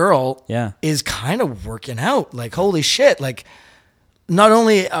the right girl is kind of working out. Like, holy shit. Like not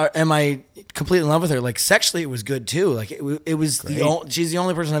only am I completely in love with her, like sexually it was good too. Like it was she's the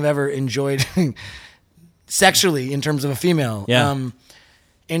only person I've ever enjoyed sexually in terms of a female. Yeah.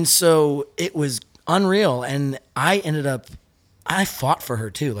 And so it was unreal. And I fought for her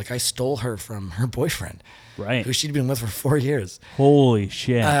too. Like I stole her from her boyfriend. Right. Who she'd been with for 4 years. Holy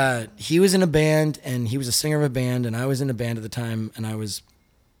shit. He was in a band and he was a singer of a band and I was in a band at the time and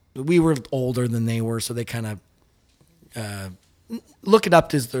we were older than they were. So they kind of, look it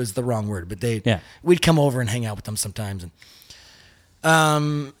up is the wrong word, but we'd come over and hang out with them sometimes.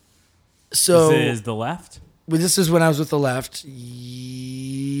 And, so this is the Left? This is when I was with the Left.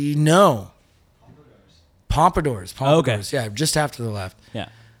 No. Pompadours. Oh, okay. Yeah. Just after the Left. Yeah.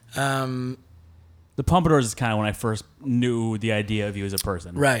 The Pompadours is kind of when I first knew the idea of you as a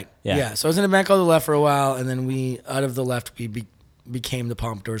person. Right. Yeah. So I was in a band called The Left for a while, and then out of The Left, we became the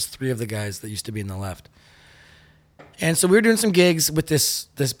Pompadours, 3 of the guys that used to be in The Left. And so we were doing some gigs with this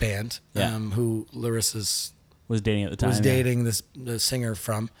band, who Larissa's was dating at the time. Was dating the singer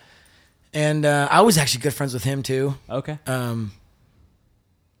from. And I was actually good friends with him, too. Okay.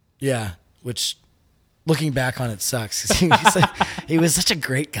 Yeah, which... Looking back on it sucks. He was such a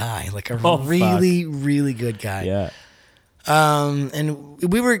great guy, like a really, really good guy. Yeah. And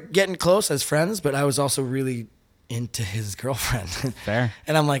we were getting close as friends, but I was also really into his girlfriend. Fair.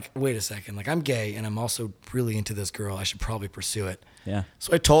 And I'm like, wait a second, like I'm gay and I'm also really into this girl. I should probably pursue it. Yeah.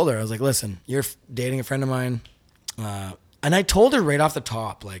 So I told her, I was like, listen, you're dating a friend of mine. And I told her right off the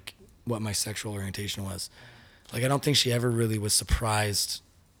top, like what my sexual orientation was. Like, I don't think she ever really was surprised.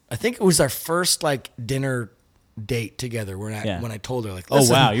 I think it was our first like dinner date together when I told her like,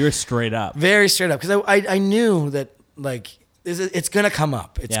 listen, oh wow, you were straight up. Very straight up. Because I knew that like it's going to come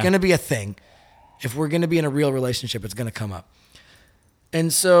up. It's going to be a thing. If we're going to be in a real relationship, it's going to come up.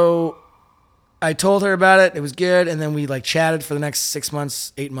 And so I told her about it. It was good. And then we like chatted for the next 6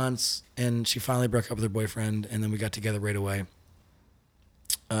 months, 8 months. And she finally broke up with her boyfriend. And then we got together right away.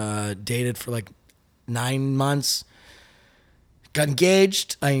 Dated for like 9 months. Got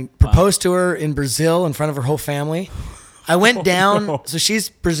engaged. I proposed to her in Brazil in front of her whole family. I went down. So she's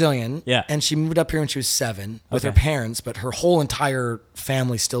Brazilian. Yeah. And she moved up here when she was 7 with her Okay. parents, but her whole entire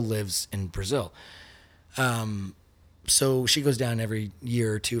family still lives in Brazil. So she goes down every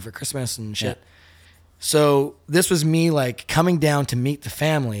year or two for Christmas and shit. Yeah. So this was me like coming down to meet the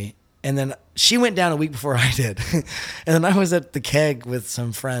family. And then she went down a week before I did. And then I was at the keg with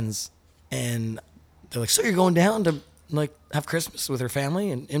some friends and they're like, so you're going down to like have Christmas with her family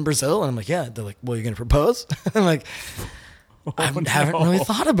in Brazil? And I'm like, yeah. They're like, well, you're going to propose? I'm like, I haven't really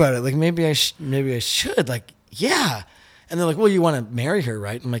thought about it. Like maybe I should. Like, yeah. And they're like, well, you want to marry her,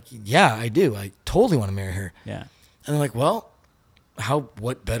 right? I'm like, yeah, I do. I totally want to marry her. Yeah. And they're like, well,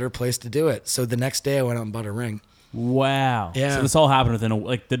 what better place to do it? So the next day I went out and bought a ring. Wow. Yeah. So this all happened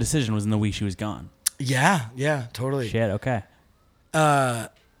within the decision was in the week she was gone. Yeah, totally. Shit. Okay.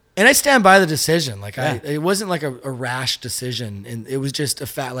 And I stand by the decision. Like Yeah. it wasn't like a rash decision, and it was just a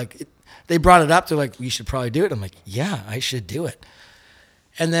fact. Like they brought it up. They're like, "You should probably do it." I'm like, "Yeah, I should do it."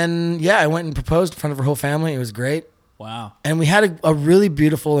 And then I went and proposed in front of her whole family. It was great, Wow. and we had a really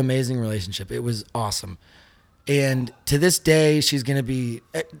beautiful, amazing relationship. It was awesome. And to this day, she's gonna be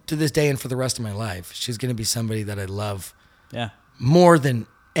and for the rest of my life, she's gonna be somebody that I love Yeah. more than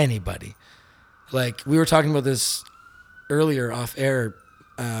anybody. Like we were talking about this earlier off air.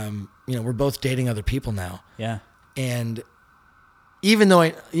 We're both dating other people now. Yeah. And even though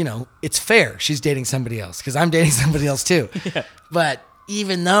it's fair, she's dating somebody else because I'm dating somebody else too. Yeah. But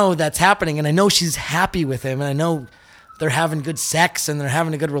even though that's happening and I know she's happy with him and I know they're having good sex and they're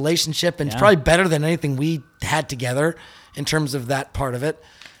having a good relationship and it's probably better than anything we had together in terms of that part of it.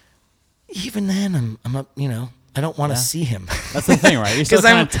 Even then I'm up, I don't want to see him. That's the thing, right? You're still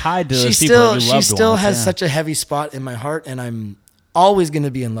kind of tied to those people that you loved. She still once, has such a heavy spot in my heart and I'm always going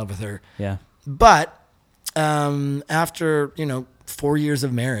to be in love with her. Yeah. But after 4 years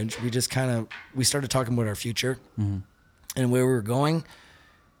of marriage, we started talking about our future and where we were going,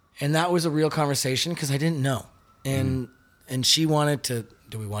 and that was a real conversation because I didn't know, and she wanted to.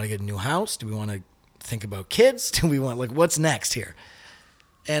 Do we want to get a new house? Do we want to think about kids? Do we want what's next here?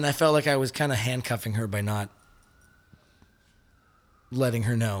 And I felt like I was kind of handcuffing her by not letting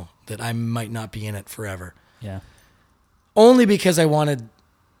her know that I might not be in it forever. Yeah. Only because I wanted,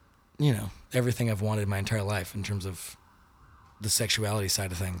 everything I've wanted my entire life in terms of the sexuality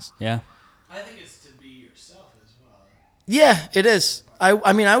side of things. Yeah. I think it's to be yourself as well. Yeah, it is.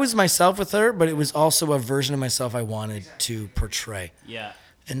 I mean, I was myself with her, but it was also a version of myself I wanted to portray. Yeah.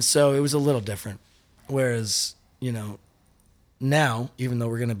 And so it was a little different. Whereas, now, even though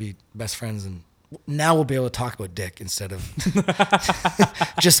we're going to be best friends, and now we'll be able to talk about dick instead of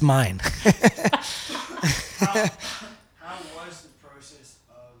just mine. How was the process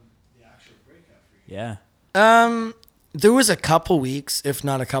of the actual breakup for you? Yeah. There was a couple weeks, if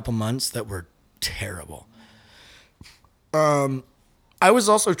not a couple months, that were terrible. I was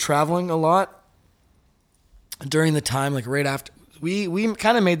also traveling a lot during the time, like right after we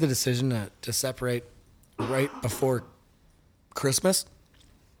kind of made the decision to separate right before Christmas,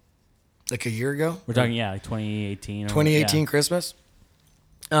 like a year ago. We're talking, like 2018. 2018 Christmas.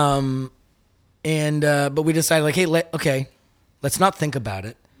 But we decided like, hey, let's not think about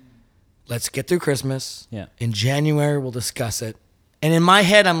it. Let's get through Christmas. Yeah. In January, we'll discuss it. And in my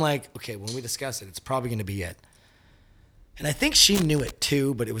head, I'm like, okay, when we discuss it, it's probably going to be it. And I think she knew it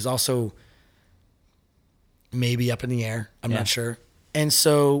too, but it was also maybe up in the air. I'm not sure. And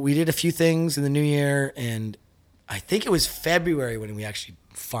so we did a few things in the new year, and I think it was February when we actually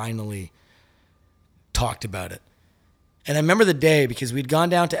finally talked about it. And I remember the day because we'd gone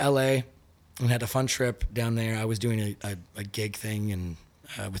down to LA and had a fun trip down there. I was doing a gig thing and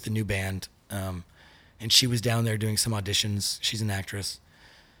with the new band, and she was down there doing some auditions. She's an actress.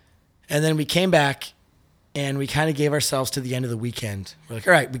 And then we came back, and we kind of gave ourselves to the end of the weekend. We're like,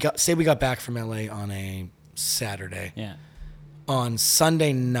 all right, we got back from LA on a Saturday. Yeah. On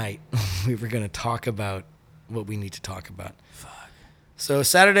Sunday night, we were going to talk about what we need to talk about. Fuck. So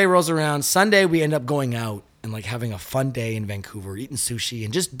Saturday rolls around. Sunday, we end up going out and like having a fun day in Vancouver, eating sushi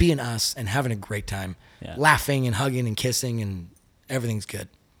and just being us and having a great time, laughing and hugging and kissing, and everything's good.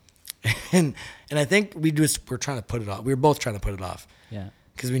 and I think we're trying to put it off. We were both trying to put it off. Yeah.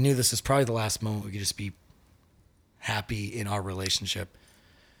 Because we knew this is probably the last moment we could just be happy in our relationship.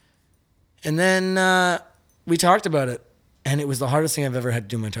 And then we talked about it, and it was the hardest thing I've ever had to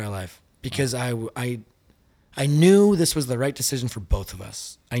do in my entire life because I knew this was the right decision for both of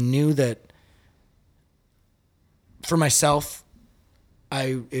us. I knew that for myself,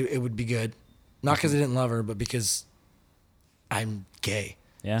 it would be good. Not because I didn't love her, but because I'm gay.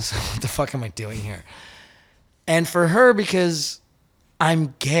 Yeah. So what the fuck am I doing here? And for her, because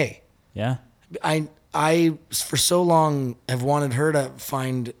I'm gay. Yeah. I for so long have wanted her to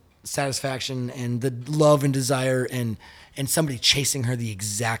find satisfaction and the love and desire and somebody chasing her the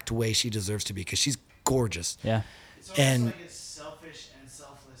exact way she deserves to be, because she's gorgeous. Yeah. It's almost And like it's selfish and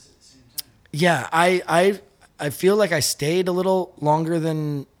selfless at the same time. yeah, I feel like I stayed a little longer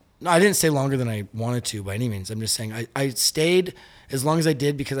than, no, I didn't stay longer than I wanted to by any means. I'm just saying I stayed as long as I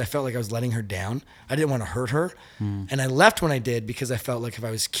did because I felt like I was letting her down. I didn't want to hurt her. And I left when I did because I felt like if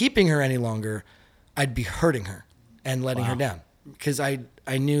I was keeping her any longer, I'd be hurting her and letting her down. Because I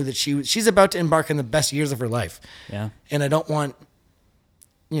knew that she's about to embark on the best years of her life. Yeah. And I don't want,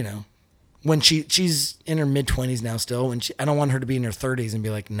 when she's in her mid-20s now still, and I don't want her to be in her 30s and be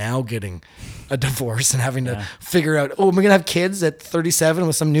like now getting a divorce and having to figure out, am I going to have kids at 37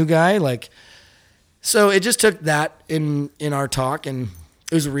 with some new guy? Like, so it just took that in our talk, and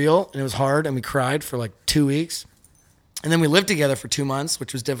it was real and it was hard, and we cried for like 2 weeks. And then we lived together for 2 months,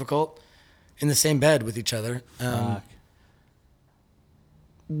 which was difficult, in the same bed with each other.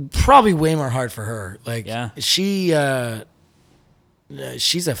 Probably way more hard for her. Like, she's a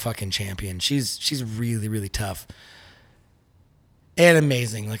fucking champion. She's really, really tough and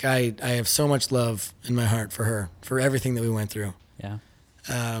amazing. Like, I have so much love in my heart for her, for everything that we went through. Yeah.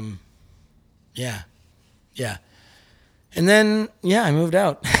 Yeah. And then, I moved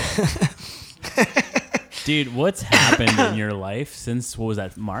out. Dude, what's happened in your life since, what was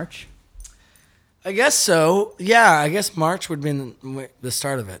that, March? I guess so. Yeah, I guess March would have been the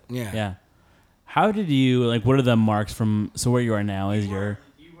start of it. Yeah. Yeah. How did you, like, what are the marks from, so where you are now is your...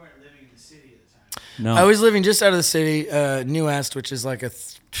 You weren't living in the city at the time. No. I was living just out of the city, New Est, which is like a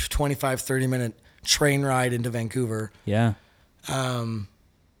 25, 30-minute train ride into Vancouver. Yeah.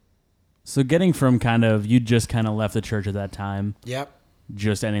 So getting from kind of, you just kind of left the church at that time. Yep.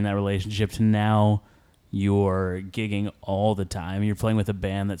 Just ending that relationship to now you're gigging all the time. You're playing with a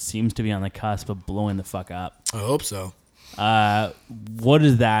band that seems to be on the cusp of blowing the fuck up. I hope so. What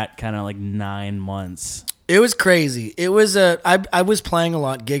is that kind of like 9 months? It was crazy. It was I was playing a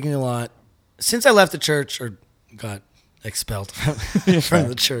lot, gigging a lot. Since I left the church or got expelled from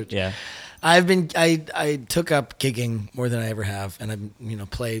the church. Yeah. I took up gigging more than I ever have, and I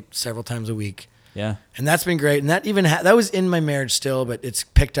play several times a week. Yeah. And that's been great. And that even that was in my marriage still, but it's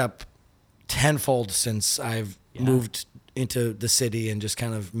picked up tenfold since I've moved into the city and just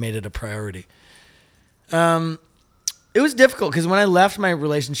kind of made it a priority. It was difficult because when I left my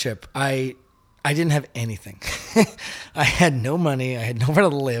relationship, I didn't have anything. I had no money. I had nowhere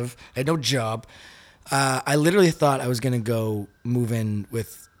to live. I had no job. I literally thought I was going to go move in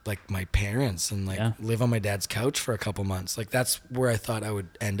with like my parents and live on my dad's couch for a couple months. Like that's where I thought I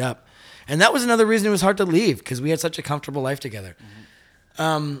would end up. And that was another reason it was hard to leave because we had such a comfortable life together.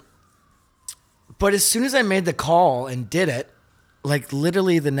 Mm-hmm. But as soon as I made the call and did it, like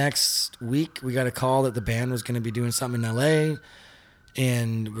literally the next week, we got a call that the band was going to be doing something in LA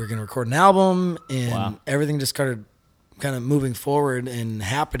and we are going to record an album, and everything just started kind of moving forward and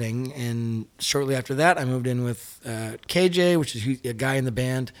happening. And shortly after that, I moved in with KJ, which is a guy in the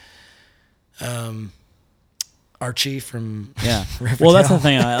band. Archie from Riverdale. Well, that's the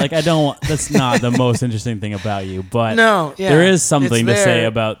thing. That's not the most interesting thing about you, but there is something to say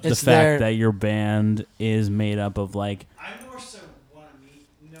about the fact that your band is made up of like. I more so want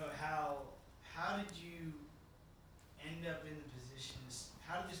to know how did you end up in the position?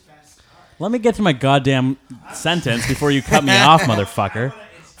 How did this band start? Let me get to my goddamn sentence before you cut me off, motherfucker.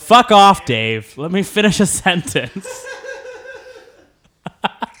 Fuck off, Dave. Let me finish a sentence.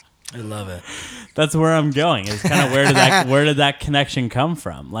 I love it. That's where I'm going. It's kind of where did that connection come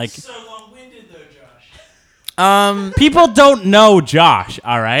from? Like so long-winded though, Josh. People don't know Josh.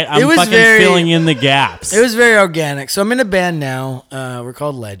 All right, I'm fucking filling in the gaps. It was very organic. So I'm in a band now. We're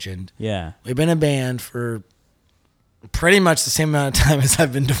called Legend. Yeah, we've been a band for pretty much the same amount of time as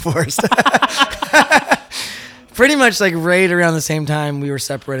I've been divorced. Pretty much like right around the same time we were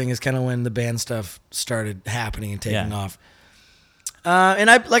separating is kind of when the band stuff started happening and taking off. And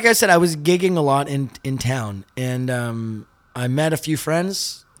like I said, I was gigging a lot in town, and I met a few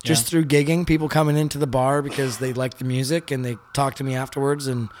friends just through gigging. People coming into the bar because they like the music, and they talk to me afterwards,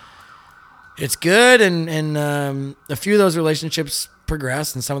 and it's good. And a few of those relationships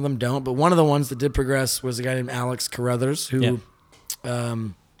progress, and some of them don't. But one of the ones that did progress was a guy named Alex Carruthers, who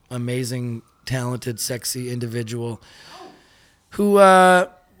amazing, talented, sexy individual who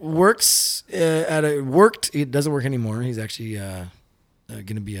works he doesn't work anymore. He's actually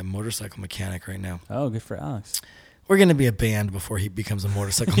going to be a motorcycle mechanic right now. Oh, good for Alex. We're going to be a band before he becomes a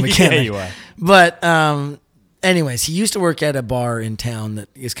motorcycle mechanic. Yeah, you are. But anyways, he used to work at a bar in town that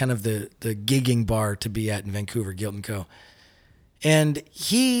is kind of the gigging bar to be at in Vancouver, Guilt & Co. And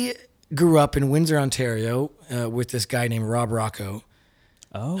he grew up in Windsor, Ontario, with this guy named Rob Rocco.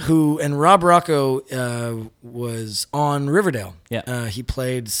 Oh. And Rob Rocco was on Riverdale. Yeah. He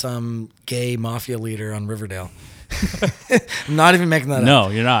played some gay mafia leader on Riverdale. I'm not even making that up. No,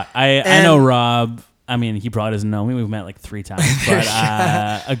 you're not. I know Rob. I mean, he probably doesn't know me. We've met like 3 times. But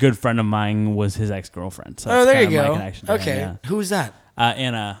a good friend of mine was his ex-girlfriend. So there you my go. connection to Okay. him, Who was that?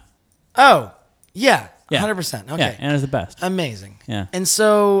 Anna. Oh, yeah. Yeah. 100%. Okay. Yeah, Anna's the best. Amazing. Yeah. And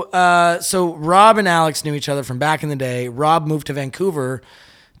so Rob and Alex knew each other from back in the day. Rob moved to Vancouver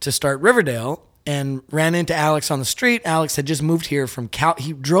to start Riverdale and ran into Alex on the street. Alex had just moved here from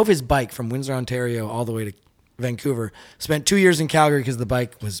he drove his bike from Windsor, Ontario, all the way to Vancouver. Spent 2 years in Calgary because the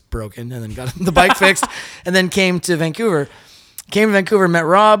bike was broken, and then got the bike fixed, and then came to Vancouver. Came to Vancouver, met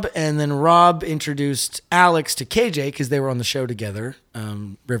Rob, and then Rob introduced Alex to KJ because they were on the show together,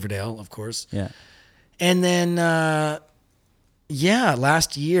 Riverdale, of course. Yeah. And then,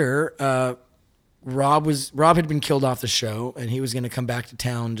 last year, Rob had been killed off the show, and he was going to come back to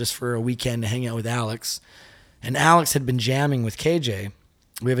town just for a weekend to hang out with Alex. And Alex had been jamming with KJ.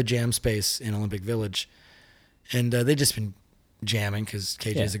 We have a jam space in Olympic Village, and they just been jamming because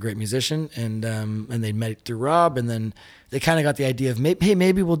KJ is a great musician, and they met through Rob, and then they kind of got the idea of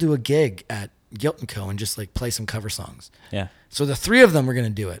maybe we'll do a gig at Guilt & Co. and just like play some cover songs. Yeah. So the 3 of them were going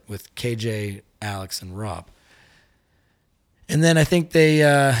to do it with KJ, Alex, and Rob. And then I think they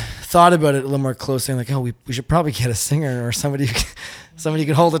thought about it a little more closely, and like, we should probably get a singer or somebody who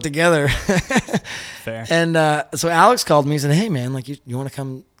could hold it together. Fair. And so Alex called me and said, "Hey man, like you want to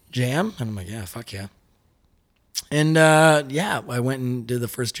come jam?" And I'm like, "Yeah, fuck yeah." And I went and did the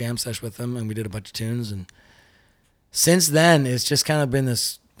first jam session with them, and we did a bunch of tunes. And since then, it's just kind of been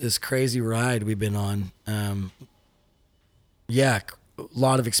this crazy ride we've been on. A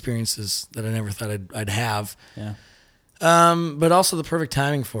lot of experiences that I never thought I'd have. Yeah. But also the perfect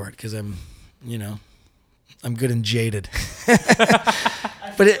timing for it because I'm good and jaded.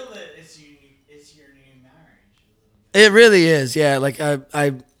 But it's your new marriage. It really is, yeah. Like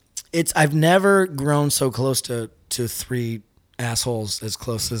I've never grown so close to 3 assholes as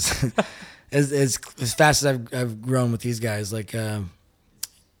close as as fast as I've grown with these guys. Like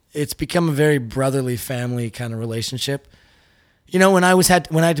it's become a very brotherly family kind of relationship. You know, when I had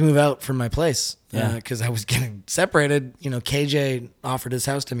to move out from my place because I was getting separated, KJ offered his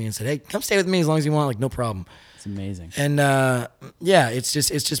house to me and said, "Hey, come stay with me as long as you want, like no problem." It's amazing. And it's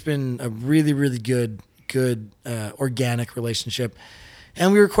just been a really, really good organic relationship.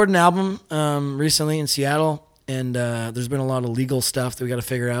 And we recorded an album recently in Seattle, and there's been a lot of legal stuff that we got to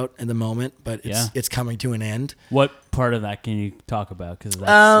figure out at the moment, but it's coming to an end. What part of that can you talk about? Because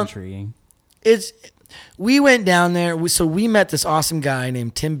that's intriguing. We went down there. So we met this awesome guy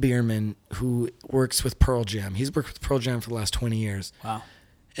named Tim Bierman who works with Pearl Jam. He's worked with Pearl Jam for the last 20 years. Wow.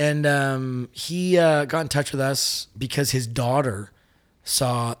 And he got in touch with us because his daughter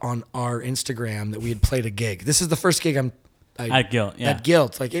saw on our Instagram that we had played a gig. This is the first gig at Guilt. Yeah. At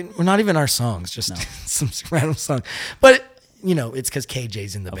Guilt. Like, we're not even our songs, just some random song. But, it's because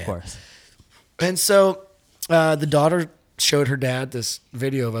KJ's in the band. Of course. And so the daughter showed her dad this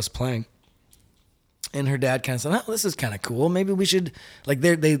video of us playing. And her dad kind of said, "Oh, this is kind of cool. Maybe we should." Like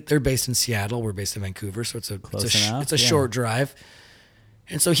they're based in Seattle. We're based in Vancouver, so it's a short drive.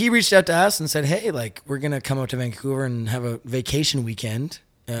 And so he reached out to us and said, "Hey, like we're gonna come out to Vancouver and have a vacation weekend.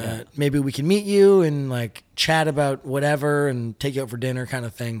 Maybe we can meet you and like chat about whatever and take you out for dinner, kind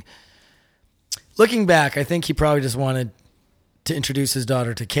of thing." Looking back, I think he probably just wanted to introduce his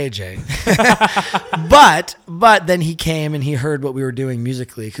daughter to KJ. but then he came and he heard what we were doing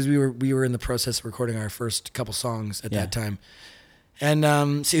musically because we were in the process of recording our first couple songs at that time.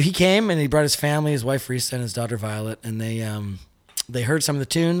 And so he came and he brought his family, his wife Risa and his daughter Violet, and they heard some of the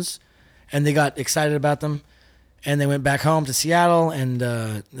tunes and they got excited about them. And they went back home to Seattle and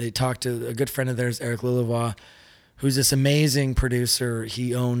they talked to a good friend of theirs, Eric Lilavois, who's this amazing producer.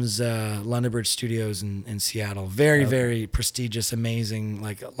 He owns London Bridge Studios in Seattle. Very, very prestigious, amazing.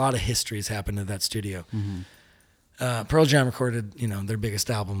 Like a lot of history has happened at that studio. Mm-hmm. Pearl Jam recorded, their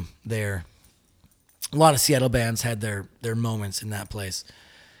biggest album there. A lot of Seattle bands had their moments in that place.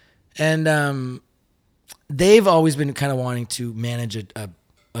 And they've always been kind of wanting to manage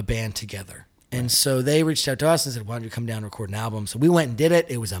a band together. And so they reached out to us and said, "Why don't you come down and record an album?" So we went and did it.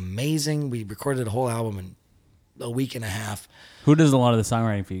 It was amazing. We recorded a whole album in a week and a half. Who does a lot of the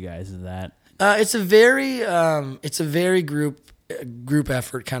songwriting for you guys? Is that it's a very group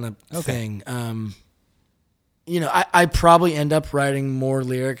effort kind of thing. I probably end up writing more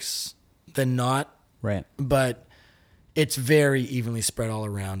lyrics than not, right? But it's very evenly spread all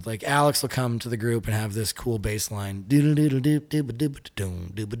around. Like Alex will come to the group and have this cool bass line. And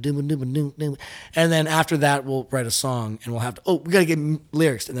then after that, we'll write a song and we'll have to, we got to get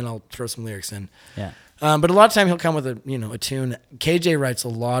lyrics. And then I'll throw some lyrics in. Yeah. But a lot of time he'll come with a tune. KJ writes a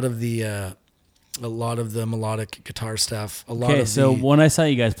lot of the melodic guitar stuff. So when I saw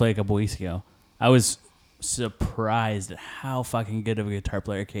you guys play a couple weeks ago, I was surprised at how fucking good of a guitar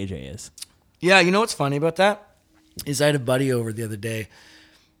player KJ is. Yeah, you know what's funny about that? Is I had a buddy over the other day,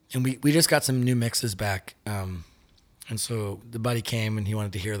 and we just got some new mixes back. And so the buddy came, and he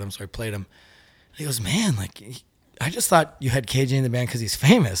wanted to hear them, so I played them. And he goes, man, like, I just thought you had KJ in the band because he's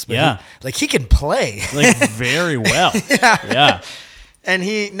famous. But he can play. Like, very well. Yeah. And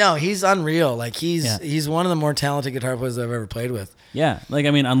he's unreal. Like, he's one of the more talented guitar players I've ever played with. Yeah. Like,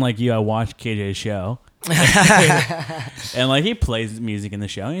 I mean, unlike you, I watched KJ's show. And like he plays music in the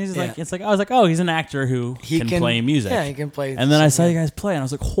show. And he's like, it's like I was like, oh, he's an actor who can play music. Yeah, he can play. And then I saw you guys play, and I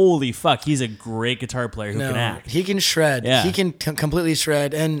was like, holy fuck, he's a great guitar player who can act. He can shred. Yeah. He can completely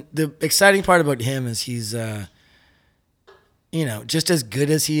shred. And the exciting part about him is he's, just as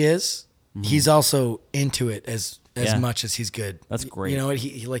good as he is, he's also into it as much as he's good. That's great. You know what?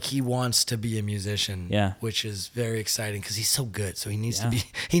 He wants to be a musician. Yeah. Which is very exciting because he's so good. So he needs to be.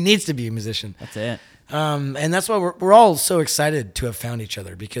 He needs to be a musician. That's it. And that's why we're all so excited to have found each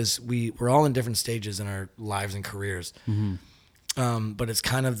other because we're all in different stages in our lives and careers. Mm-hmm. But it's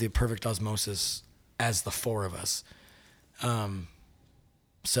kind of the perfect osmosis as the four of us.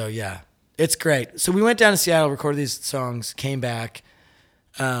 So yeah, it's great. So we went down to Seattle, recorded these songs, came back.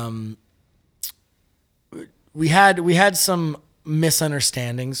 We had some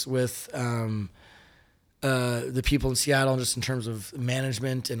misunderstandings with the people in Seattle, just in terms of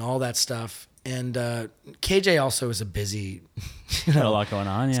management and all that stuff. And KJ also is a busy, got a lot going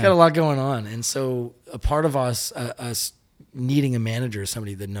on. He's got a lot going on, and so a part of us needing a manager is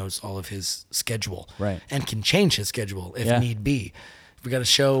somebody that knows all of his schedule, right, and can change his schedule if need be. If we got a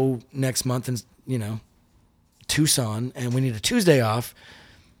show next month in Tucson, and we need a Tuesday off.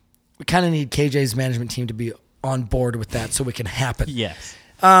 We kind of need KJ's management team to be on board with that so it can happen. Yes.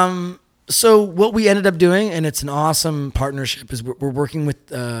 So what we ended up doing, and it's an awesome partnership, is we're working with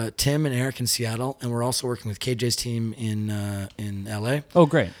Tim and Eric in Seattle, and we're also working with KJ's team in LA. Oh,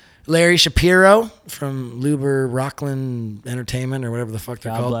 great. Larry Shapiro from Luber Rockland Entertainment or whatever the fuck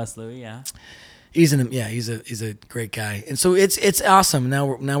they're called. God bless Louie, yeah. He's a great guy, and so it's awesome. Now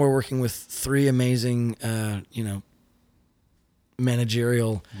we're working with three amazing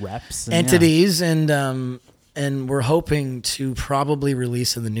managerial reps entities, and we're hoping to probably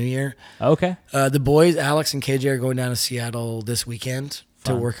release in the new year. Okay. The boys, Alex and KJ, are going down to Seattle this weekend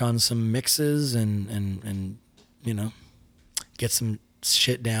to work on some mixes and get some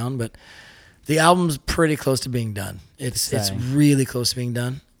shit down. But the album's pretty close to being done. It's really close to being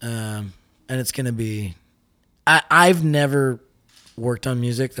done. And it's going to be... I've never worked on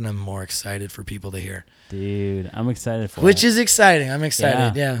music that I'm more excited for people to hear. Dude, I'm excited for it. Which is exciting. I'm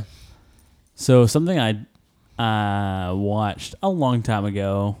excited, yeah. So something I watched a long time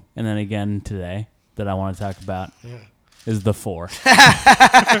ago, and then again today, that I want to talk about is The Four.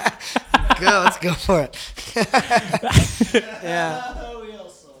 Let's go for it.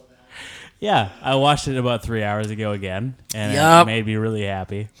 Yeah, I watched it about 3 hours ago again, and it made me really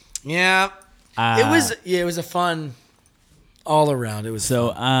happy. Yeah, it was a fun all around. It was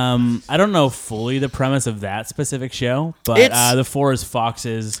fun. I don't know fully the premise of that specific show, but The Four is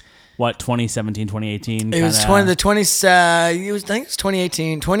Fox's. What, 2017, 2018? It was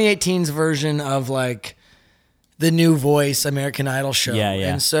 2018. 2018's version of like the new Voice American Idol show. Yeah.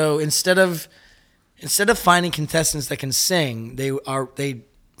 And so instead of finding contestants that can sing, they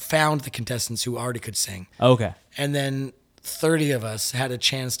found the contestants who already could sing. Okay. And then 30 of us had a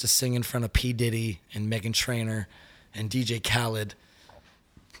chance to sing in front of P. Diddy and Meghan Trainor and DJ Khaled.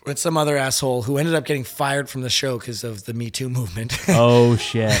 With some other asshole who ended up getting fired from the show because of the Me Too movement. Oh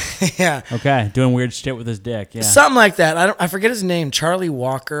shit! Yeah. Okay, doing weird shit with his dick. Yeah. Something like that. I forget his name. Charlie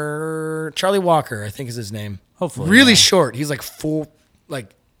Walker, I think is his name. Hopefully. Really short. He's like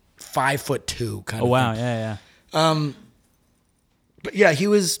 5'2" kind of. Oh wow! Thing. Yeah. But yeah, he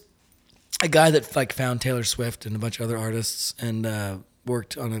was a guy that like found Taylor Swift and a bunch of other artists and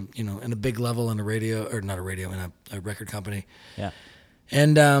worked on in a big level in a radio or not a radio in a record company. Yeah.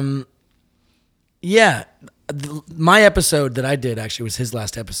 And, my episode that I did actually was his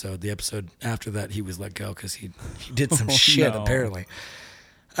last episode. The episode after that, he was let go because he did some shit, apparently.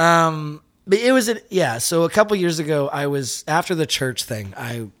 But it was, so a couple years ago, I was, after the church thing,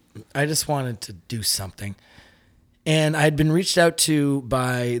 I just wanted to do something. And I'd been reached out to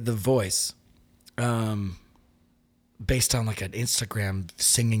by The Voice based on like an Instagram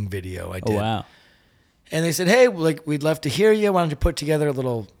singing video I did. Oh, wow. And they said, hey, like, we'd love to hear you. Why don't you put together a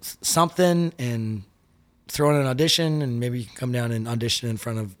little something and throw in an audition, and maybe you can come down and audition in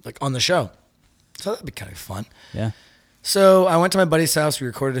front of, like, on the show. So that'd be kind of fun. Yeah. So I went to my buddy's house. We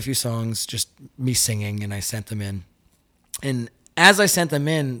recorded a few songs, just me singing, and I sent them in. And as I sent them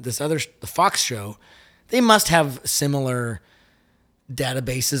in, the Fox show, they must have similar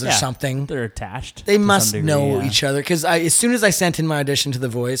databases or something. They're attached. They must know each other, because as soon as I sent in my audition to The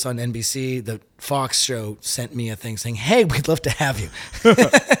Voice on NBC, the Fox show sent me a thing saying, hey, we'd love to have you.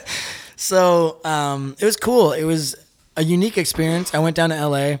 So it was cool. It was a unique experience. I went down to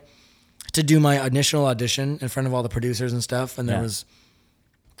LA to do my initial audition in front of all the producers and stuff, and there was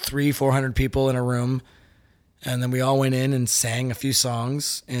 300-400 people in a room, and then we all went in and sang a few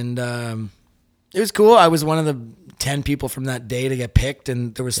songs, and it was cool. I was one of the 10 people from that day to get picked,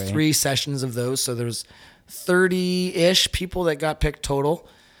 and there was 3 sessions of those, so there was 30-ish people that got picked total.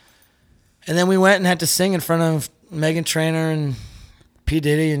 And then we went and had to sing in front of Meghan Trainor and P.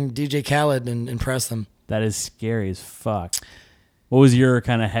 Diddy and DJ Khaled and impress them. That is scary as fuck. What was your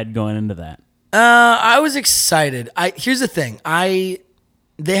kind of head going into that? I was excited. Here's the thing. They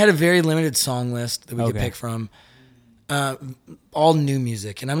had a very limited song list that we could pick from. All new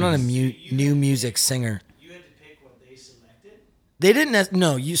music, and I'm not a new music singer. You had to pick what they selected? They didn't.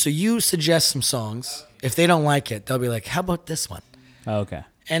 No, so you suggest some songs. Okay. If they don't like it, they'll be like, how about this one? Oh, okay.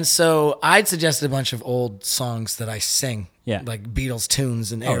 And so I'd suggested a bunch of old songs that I sing. Yeah. Like Beatles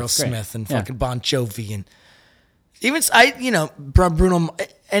tunes and Aerosmith and fucking Bon Jovi and even, Bruno,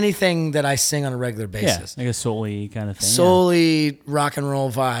 anything that I sing on a regular basis. Yeah, like a soul-y kind of thing. Soul-y rock and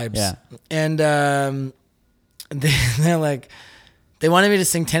roll vibes. Yeah. And they're like, they wanted me to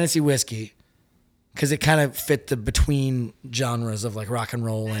sing Tennessee Whiskey because it kind of fit the between genres of like rock and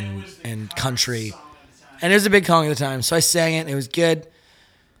roll and country. And it was a big song at the time. So I sang it, and it was good.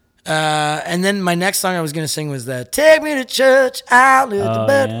 And then my next song I was going to sing was Take Me to Church, I'll leave the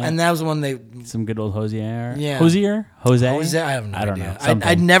bed. Yeah. And that was the one Some good old Hosier? Yeah. Hosier? Jose? I have no I don't idea. know.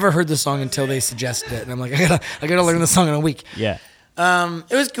 I'd never heard the song until they suggested it. And I'm like, I gotta learn the song in a week. Yeah.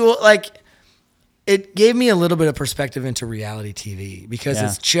 It was cool. Like, it gave me a little bit of perspective into reality TV because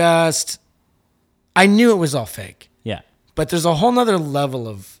it's just, I knew it was all fake. Yeah. But there's a whole nother level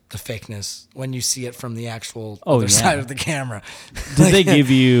of the fakeness when you see it from the actual other side of the camera. Did they give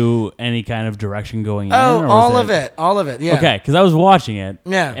you any kind of direction going in? Oh, all of it. Yeah. Okay, because I was watching it.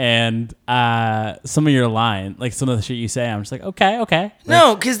 Yeah. And some of your line, like some of the shit you say, I'm just like, okay. Like,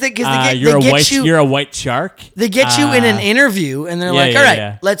 no, because they get you. You're a white shark. They get you in an interview, and they're like, all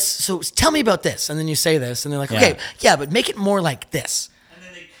right, so tell me about this, and then you say this, and they're like, okay, but make it more like this.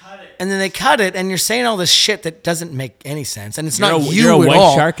 And then they cut it, and you're saying all this shit that doesn't make any sense, and you're not you You're a at white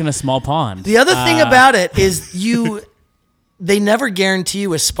all. shark in a small pond. The other thing about it is they never guarantee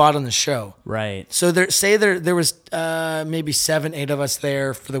you a spot on the show. Right. So there was maybe 7-8 of us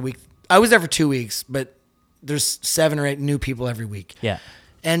there for the week. I was there for 2 weeks, but there's 7 or 8 new people every week. Yeah.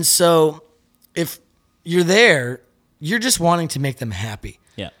 And so if you're there, you're just wanting to make them happy.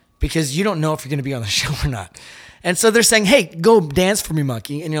 Yeah. Because you don't know if you're going to be on the show or not. And so they're saying, hey, go dance for me,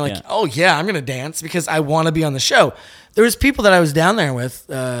 monkey. And you're like, oh, yeah, I'm going to dance because I want to be on the show. There was people that I was down there with,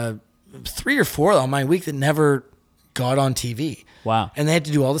 3 or 4 on my week that never got on TV. Wow. And they had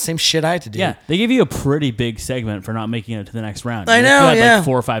to do all the same shit I had to do. Yeah. They give you a pretty big segment for not making it to the next round. I know, you had like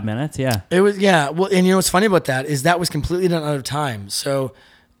 4 or 5 minutes. Yeah. It was, Well, and you know what's funny about that is that was completely done out of time. So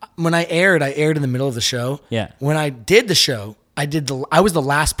when I aired in the middle of the show. Yeah. When I did the show, I was the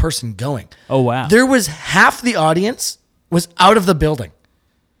last person going. Oh, wow. There was half the audience was out of the building.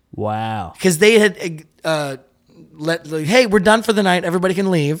 Wow. Because they had hey, we're done for the night. Everybody can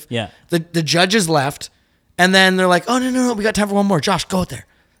leave. Yeah. The judges left. And then they're like, oh, no, we got time for one more. Josh, go out there.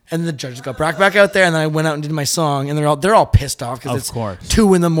 And the judges got back out there. And then I went out and did my song. And they're all pissed off because it's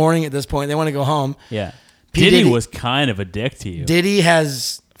 2 a.m. at this point. They want to go home. Yeah. Diddy was kind of a dick to you. Diddy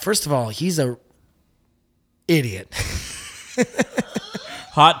has, first of all, he's a idiot.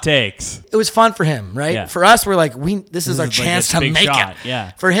 Hot takes. It was fun for him, right? Yeah. For us, we're like, this is our chance to make shot. it.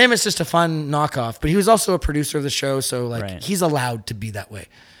 Yeah. For him, it's just a fun knockoff. But he was also a producer of the show, so he's allowed to be that way.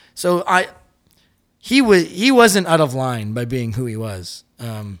 So he wasn't out of line by being who he was.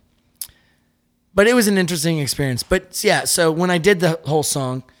 But it was an interesting experience. But yeah, so when I did the whole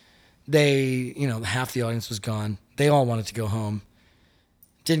song, they, half the audience was gone. They all wanted to go home.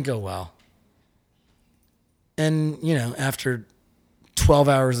 Didn't go well. And, after 12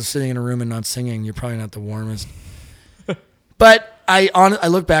 hours of sitting in a room and not singing, you're probably not the warmest. But I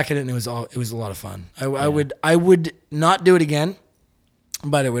look back at it and it was a lot of fun. I would not do it again,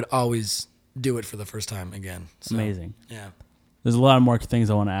 but it would always do it for the first time again. So, Amazing. Yeah. There's a lot more things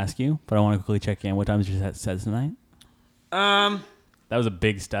I want to ask you, but I want to quickly check in. What time is your set tonight? That was a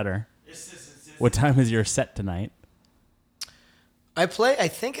big stutter. What time is your set tonight? I play, I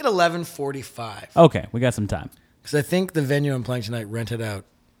think, at 11:45. Okay, we got some time. Because I think the venue I'm playing tonight rented out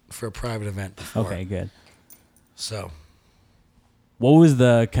for a private event before. Okay, good. So. What was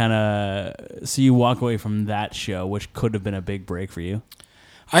the kind of... So you walk away from that show, which could have been a big break for you.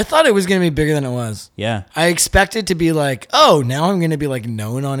 I thought it was going to be bigger than it was. Yeah. I expected to be like, oh, now I'm going to be like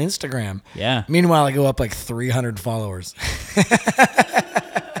known on Instagram. Yeah. Meanwhile, I go up like 300 followers.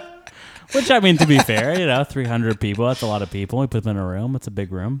 Which, I mean, to be fair, 300 people, that's a lot of people. We put them in a room. It's a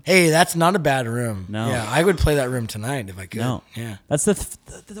big room. Hey, that's not a bad room. No. Yeah, I would play that room tonight if I could. No. Yeah. That's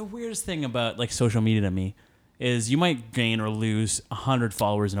the weirdest thing about like social media to me is you might gain or lose 100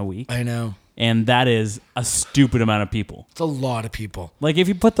 followers in a week. I know. And that is a stupid amount of people. It's a lot of people. Like, if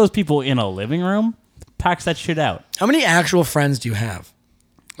you put those people in a living room, packs that shit out. How many actual friends do you have?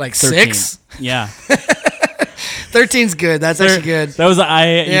 Like 13. 6? Yeah. 13's good. That's actually good. That was,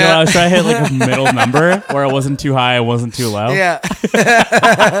 I was trying to hit like a middle number where it wasn't too high, it wasn't too low. Yeah.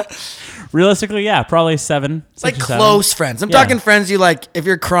 Realistically, yeah, probably 7. Like 6 or 7. close friends. I'm talking friends you like, if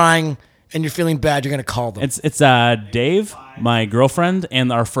you're crying and you're feeling bad, you're going to call them. It's Dave, my girlfriend,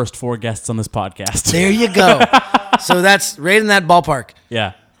 and our first 4 guests on this podcast. There you go. So that's right in that ballpark.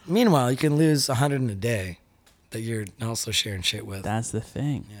 Yeah. Meanwhile, you can lose 100 in a day that you're also sharing shit with. That's the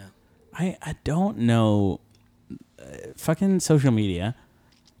thing. Yeah. I don't know. Fucking social media.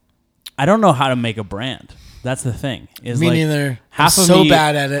 I don't know how to make a brand. That's the thing. Is Me like, neither. Half I'm of so me,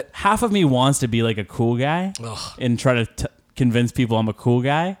 bad at it. Half of me wants to be like a cool guy and try to convince people I'm a cool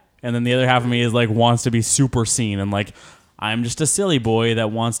guy. And then the other half of me is like wants to be super seen and like I'm just a silly boy that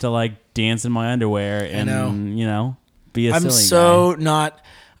wants to like dance in my underwear and be a silly guy. I'm so not.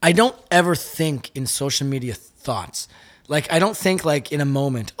 I don't ever think in social media thoughts. Like I don't think like in a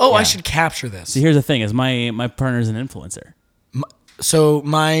moment. Oh, I should capture this. See, here's the thing: is my partner's an influencer. So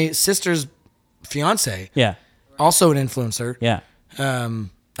my sister's fiance, also an influencer. Yeah.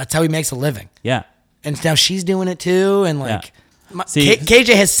 That's how he makes a living. Yeah. And now she's doing it too, and like. See,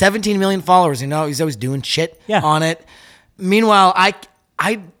 KJ has 17 million followers. He's always doing shit on it. Meanwhile,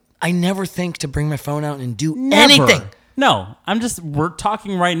 I never think to bring my phone out and do anything. No, we're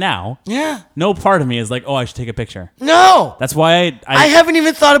talking right now. Yeah. No part of me is like, oh, I should take a picture. No. That's why I haven't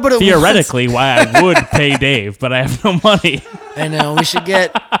even thought about it. Theoretically, why I would pay Dave, but I have no money. I know. We should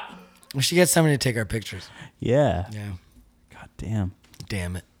get somebody to take our pictures. Yeah. Yeah. God damn.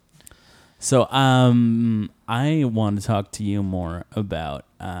 Damn it. So, I want to talk to you more about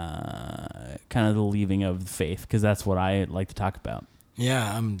kind of the leaving of faith, because that's what I like to talk about.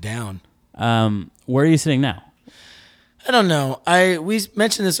 Yeah, I'm down. Where are you sitting now? I don't know. We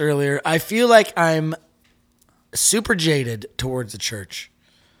mentioned this earlier. I feel like I'm super jaded towards the church.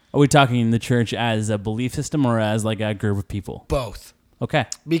 Are we talking the church as a belief system or as like a group of people? Both. Okay.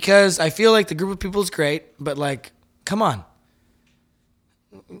 Because I feel like the group of people is great, but like, come on.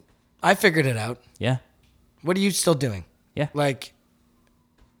 I figured it out. Yeah. What are you still doing? Yeah. Like,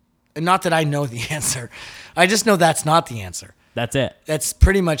 not that I know the answer. I just know that's not the answer. That's it. That's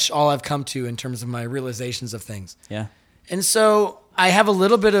pretty much all I've come to in terms of my realizations of things. Yeah. And so I have a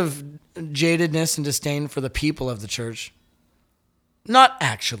little bit of jadedness and disdain for the people of the church. Not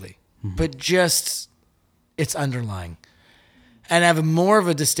actually, but just it's underlying. And I have more of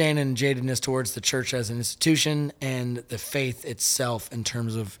a disdain and jadedness towards the church as an institution and the faith itself in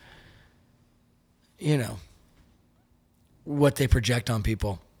terms of, what they project on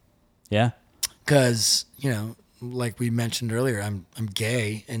people. Yeah. Because, like we mentioned earlier, I'm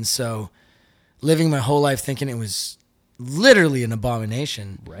gay. And so living my whole life thinking it was literally an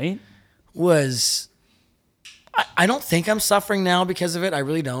abomination. Right. Was, I don't think I'm suffering now because of it. I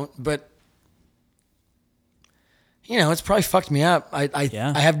really don't. But, it's probably fucked me up. I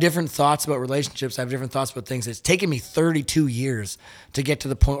have different thoughts about relationships. I have different thoughts about things. It's taken me 32 years to get to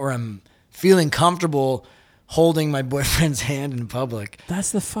the point where I'm feeling comfortable holding my boyfriend's hand in public.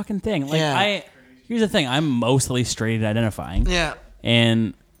 That's the fucking thing. Like here's the thing. I'm mostly straight identifying. Yeah.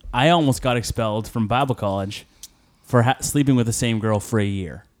 And I almost got expelled from Bible college for sleeping with the same girl for a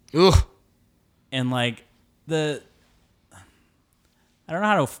year. Ugh. And like I don't know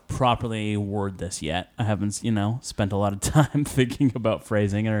how to properly word this yet. I haven't, spent a lot of time thinking about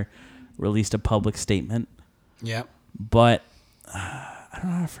phrasing or released a public statement. Yeah. But I don't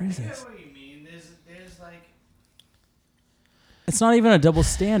know how to phrase this. What you mean? There's like. It's not even a double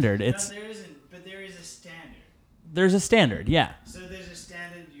standard. It's No, there isn't, but there is a standard. There's a standard, yeah. So there's a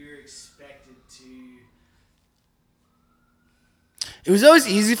standard you're expected to. It was always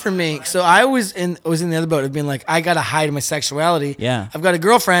easy for me. So I was in the other boat of being like, I gotta hide my sexuality. Yeah. I've got a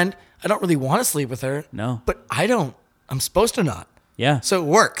girlfriend. I don't really want to sleep with her. No. But I don't. I'm supposed to not. Yeah. So it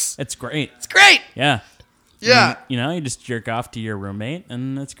works. It's great. It's great. Yeah. Yeah. You just jerk off to your roommate,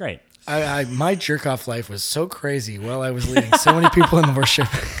 and it's great. My jerk off life was so crazy while I was leading so many people in worship.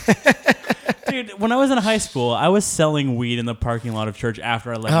 Dude, when I was in high school, I was selling weed in the parking lot of church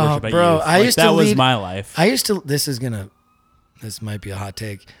after I left worship at bro, youth. I used to that was lead- my life. This might be a hot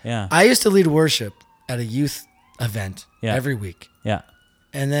take. Yeah. I used to lead worship at a youth event every week. Yeah.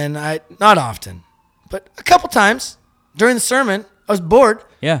 And then not often, but a couple times during the sermon, I was bored.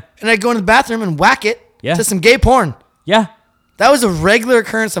 Yeah. And I'd go into the bathroom and whack it Yeah. to some gay porn. Yeah. That was a regular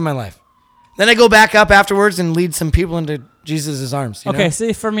occurrence in my life. Then I go back up afterwards and lead some people into Jesus' arms. You know?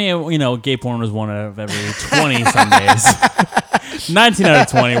 See, for me, gay porn was one of every 20 Sundays. 19 out of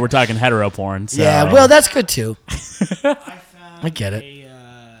 20, we're talking hetero porn. So. Yeah, well, that's good too. I get it.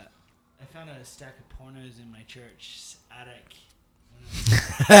 I found a stack of pornos in my church attic.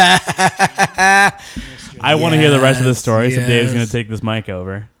 I want to hear the rest of the story, so Yes. Dave's going to take this mic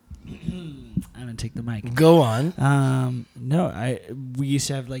over. I'm gonna take the mic. Go on. No, we used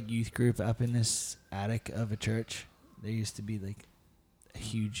to have like youth group up in this attic of a church. There used to be like a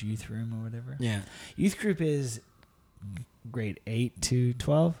huge youth room or whatever. Yeah. Youth group is grade 8 to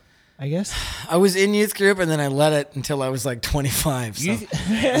 12, I guess. I was in youth group and then I let it until I was like 25. So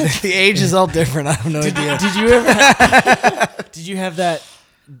Youth- the age is all different. I have no idea. Did you ever? Did you have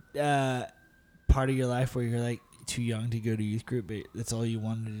that part of your life where you're like too young to go to youth group, but that's all you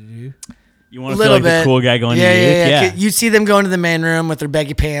wanted to do? You want to feel like the cool guy going to youth? Yeah. You see them go into the main room with their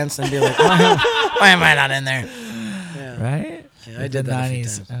baggy pants and be like, why am I not in there? Yeah. Right? Yeah, I did that a few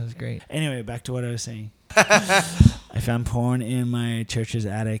 90s. times. That was great. Anyway, back to what I was saying. I found porn in my church's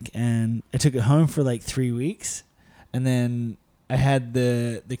attic, and I took it home for like 3 weeks, and then I had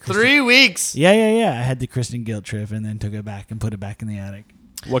the Christian, 3 weeks. Yeah. I had the Christian guilt trip, and then took it back and put it back in the attic.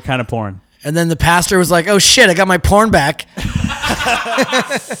 What kind of porn? And then the pastor was like, oh shit, I got my porn back.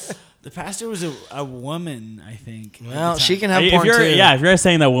 The pastor was a woman, I think. at Well, the she time. can have If porn too. if you're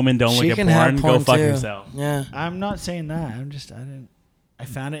saying that women don't She look can at have porn, go fuck too. yourself. Yeah. I'm not saying that. I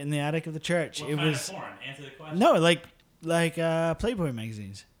found it in the attic of the church. What it kind was of porn? Answer the question. no, like Playboy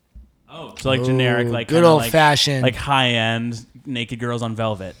magazines. Oh, so like generic, like good kinda old like, fashioned. like high end naked girls on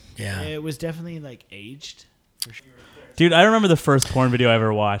velvet. Yeah. It was definitely like aged. For sure. Dude, I remember the first porn video I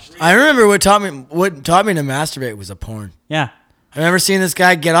ever watched. I remember what taught me to masturbate was a porn. Yeah. I remember seeing this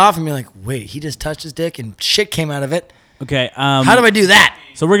guy get off and be like, wait, he just touched his dick and shit came out of it. Okay. How do I do that?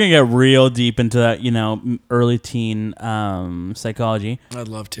 So we're gonna get real deep into that, early teen psychology. I'd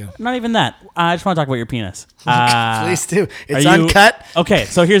love to. Not even that. I just want to talk about your penis. Please do. It's are you- uncut. Okay,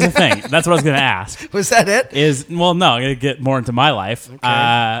 so here's the thing. That's what I was gonna ask. Was that it? No, I'm gonna get more into my life.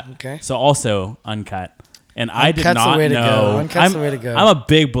 Okay. So also uncut, and I did Uncut's the not way to go. know. Uncut's the way to go. I'm a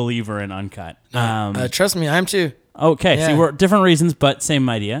big believer in uncut. Trust me, I'm too. Okay, Yeah. see, we're different reasons, but same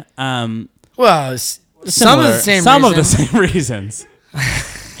idea. Well, some of Similar- the same Some of the reasons. same reasons.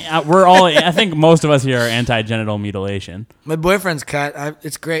 We're all. I think most of us here are anti-genital mutilation. My boyfriend's cut.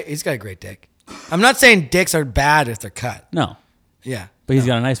 It's great. He's got a great dick. I'm not saying dicks are bad if they're cut. No, Yeah. but he's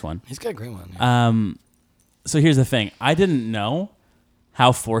got a nice one. He's got a great one. So here's the thing. I didn't know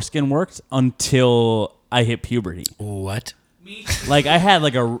how foreskin worked until I hit puberty. What? Like I had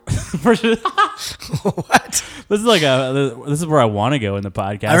like a. What? This is where I want to go in the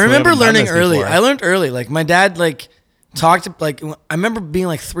podcast. I remember We haven't done learning this early. before. I learned early. Like my dad, talked to I remember being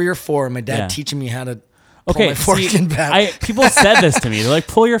like 3 or 4, and my dad Yeah. teaching me how to pull Okay, my foreskin see, back. people said this to me. They're like,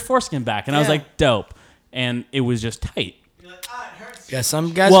 "Pull your foreskin back," and I was Yeah. like, "Dope," and it was just tight. Yeah,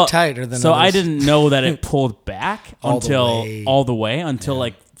 some guys are tighter than so others. I didn't know that it pulled back All the way. until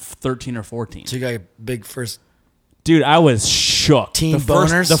like 13 or 14. So you got a big first. Dude, I was shook. Teen the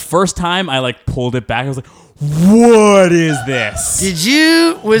first, boners? The first time I like pulled it back, I was like, "What is this?" Did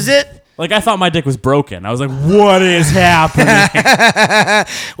you? Was it? Like I thought my dick was broken. I was like, "What is happening?"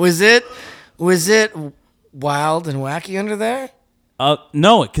 Was it? Was it wild and wacky under there?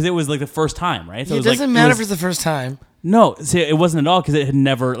 No, because it was like the first time, right? So It was like- doesn't matter was- if it's the first time. No, see, it wasn't at all because it had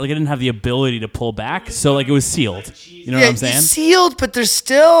never, like, it didn't have the ability to pull back. So, like, it was sealed. You know what I'm saying? It's sealed, but there's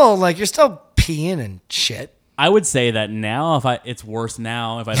still you're still peeing and shit. I would say that now, it's worse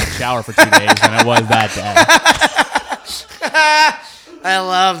now if I don't shower for 2 days than it was that day. I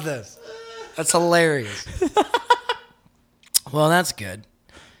love this. That's hilarious. Well, that's good.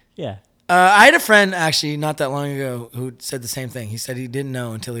 Yeah. I had a friend actually not that long ago who said the same thing. He said he didn't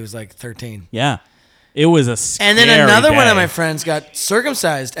know until he was like 13. Yeah. It was a scary And then another one of day. my friends got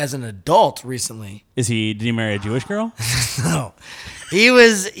circumcised as an adult recently. Did he marry a Jewish girl? No. He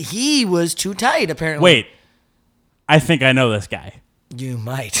was too tight, apparently. Wait. I think I know this guy. You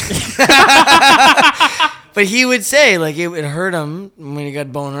might. But he would say, like, it would hurt him when he got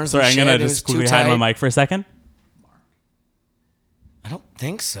boners. Sorry, I'm and going to shit. It just was too quickly hide tight. my mic for a second. I don't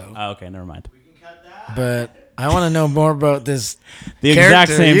think so. Oh, okay, never mind. But I want to know more about this. The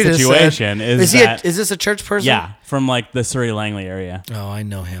exact character same you just situation said. is he that... is this a church person? Yeah, from like the Surrey Langley area. Oh, I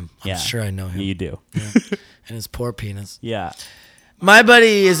know him. I'm sure I know him. You do. Yeah. And his poor penis. Yeah. My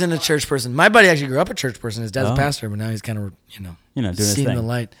buddy isn't a church person. My buddy actually grew up a church person. His dad's a pastor, but now he's kind of, Doing his seeing thing. the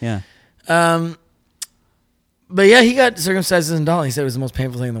light. Yeah. But yeah, he got circumcised as an adult. He said it was the most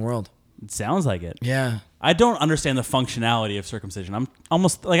painful thing in the world. It sounds like it. Yeah. I don't understand the functionality of circumcision. I'm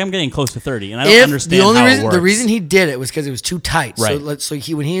almost like I'm getting close to 30, and I don't understand how it works. The reason he did it was because it was too tight. Right. So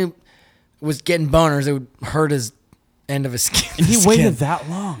when he was getting boners, it would hurt his end of his skin. And he waited that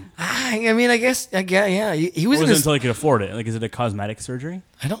long. I mean, I guess, yeah. He was Or in was it his, until he could afford it? Like, is it a cosmetic surgery?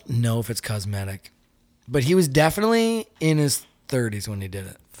 I don't know if it's cosmetic, but he was definitely in his 30s when he did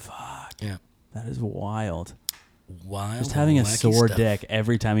it. Fuck. Yeah. That is wild. Wild. Just having a wacky sore stuff. dick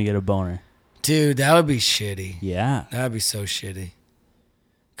every time you get a boner. Dude, that would be shitty. Yeah. That would be so shitty.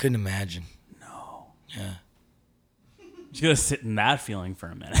 Couldn't imagine. No. Yeah. Just gotta sit in that feeling for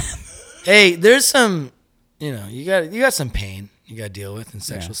a minute. Hey, there's some, you got some pain you got to deal with in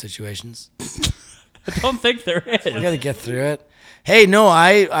sexual situations. I don't think there is. You got to get through it. Hey, no,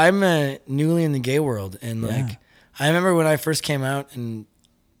 I'm newly in the gay world, and like I remember when I first came out, and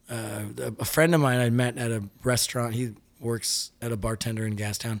a friend of mine I met at a restaurant. He works at a bartender in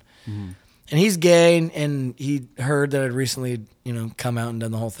Gastown, and he's gay, and he heard that I'd recently come out and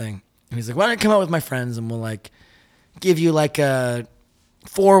done the whole thing. And he's like, "Why don't I come out with my friends, and we'll like give you like a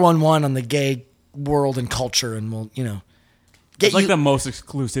 411 on the gay world and culture, and we'll get It's like you." the most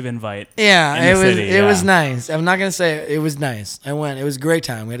exclusive invite. Yeah, in the city, it was nice. I'm not gonna say it was nice. I went. It was a great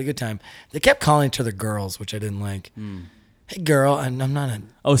time. We had a good time. They kept calling each other girls, which I didn't like. Hey, girl, and I'm not a.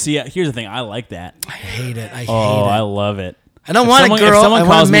 Oh, see, here's the thing. I like that. I hate it. I hate Oh, I it. love it. I don't want a girl. If someone I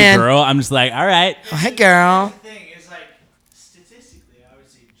want calls a me man. girl, I'm just like, all right. Oh, hey, girl. The thing is, like, statistically, I would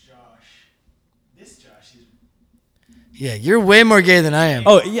say Josh. This Josh is. Yeah, you're way more gay than I am.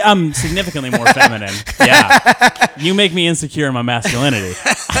 Oh, yeah, I'm significantly more feminine. Yeah. You make me insecure in my masculinity.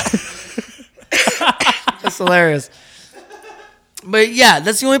 That's hilarious. But yeah,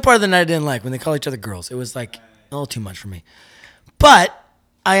 that's the only part of the night I didn't like when they call each other girls. It was like a little too much for me. But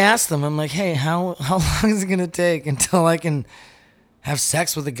I asked them, I'm like, hey, how long is it gonna take until I can have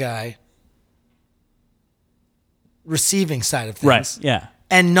sex with a guy receiving side of things? Right. Yeah.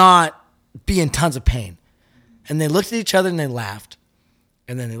 And not be in tons of pain. And they looked at each other and they laughed.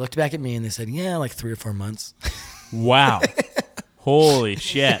 And then they looked back at me and they said, yeah, like 3 or 4 months. Wow. Holy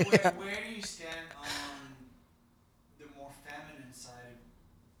shit. Where do you stand on the more feminine side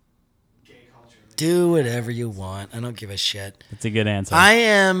of gay culture? Do whatever you want. I don't give a shit. That's a good answer. I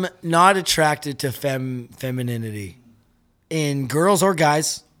am not attracted to femininity in girls or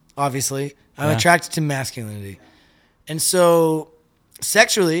guys, obviously. I'm Yeah. attracted to masculinity. And so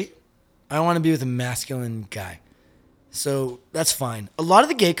sexually, I want to be with a masculine guy. So that's fine. A lot of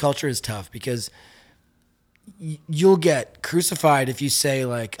the gay culture is tough because you'll get crucified if you say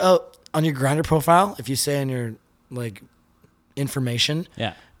like, oh, on your Grindr profile, if you say on your like information,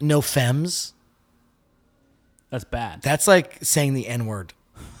 Yeah. no femmes. That's bad. That's like saying the N-word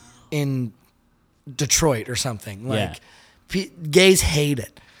in Detroit or something. Like, gays hate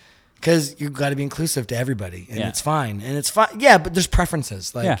it because you've got to be inclusive to everybody, and it's fine. And it's fine. Yeah, but there's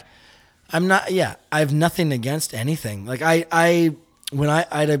preferences. Like, I'm not. Yeah, I have nothing against anything. Like, when I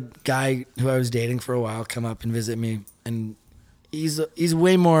had a guy who I was dating for a while come up and visit me, and he's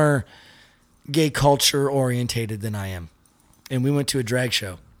way more gay culture orientated than I am, and we went to a drag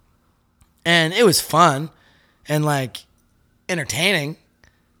show, and it was fun. And like entertaining,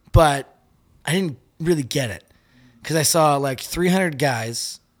 but I didn't really get it because I saw like 300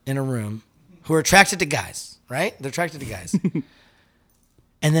 guys in a room who are attracted to guys, right? They're attracted to guys.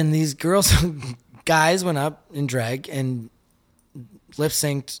 And then these guys went up in drag and lip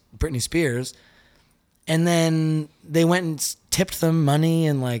synced Britney Spears. And then they went and tipped them money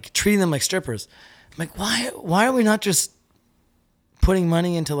and like treating them like strippers. I'm like, why are we not just putting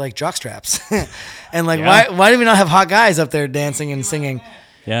money into like jock straps? And like, why do we not have hot guys up there dancing and singing?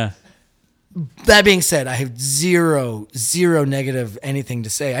 Yeah. That being said, I have zero negative anything to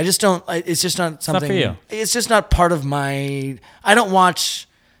say. I just don't, it's just not something. Not for you. It's just not part of my, I don't watch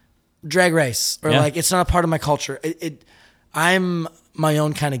Drag Race or it's not a part of my culture. I'm my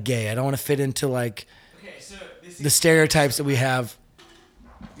own kind of gay. I don't want to fit into like the stereotypes that we have.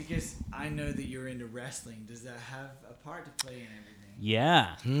 Because I know that you're into wrestling. Does that have a part to play in everything?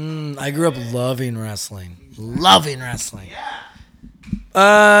 Yeah. I grew up loving wrestling.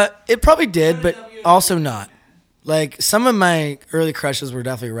 It probably did, but also not. Like, some of my early crushes were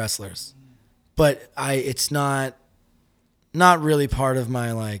definitely wrestlers, but it's not really part of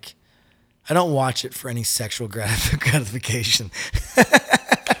my, like, I don't watch it for any sexual gratification.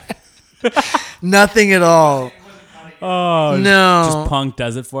 Nothing at all. Oh, No. Just Punk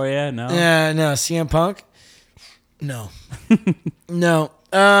does it for you? No? Yeah, no. CM Punk? No. No.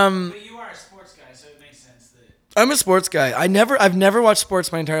 But you are a sports guy, so it makes sense that... I'm a sports guy. I've never watched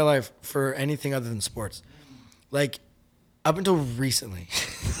sports my entire life for anything other than sports. Like, up until recently.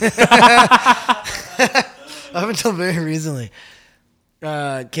 Up until very recently.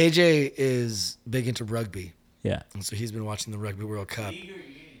 KJ is big into rugby. Yeah. And so he's been watching the Rugby World Cup.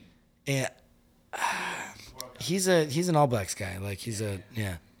 And he's an All Blacks guy. Like,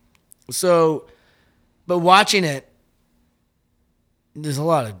 yeah. So, but watching it, there's a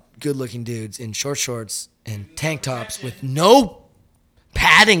lot of good-looking dudes in short shorts and tank tops with no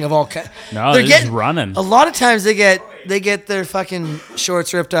padding of all kinds. No, they're just running. A lot of times they get their fucking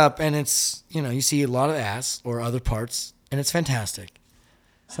shorts ripped up, and it's, you see a lot of ass or other parts, and it's fantastic.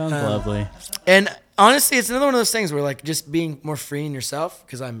 Sounds lovely. And honestly, it's another one of those things where, like, just being more free in yourself,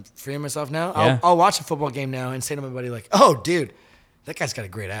 because I'm free in myself now. Yeah. I'll watch a football game now and say to my buddy, like, "Oh, dude, that guy's got a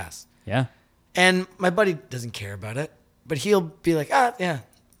great ass." Yeah. And my buddy doesn't care about it, but he'll be like, yeah,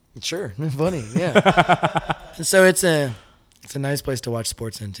 sure, funny, yeah. And so it's a nice place to watch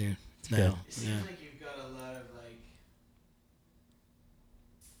sports into now. Good. It seems like you've got a lot of, like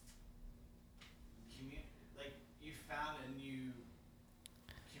you found a new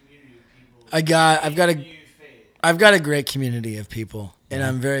community of people. I've got a great community of people, and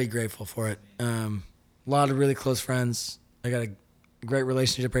I'm very grateful for it. A lot of really close friends. I got a great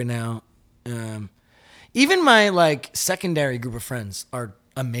relationship right now. Even my, like, secondary group of friends are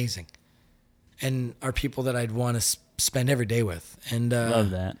amazing, and are people that I'd want to spend every day with. And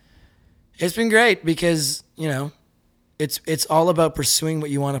Love that. it's been great because it's all about pursuing what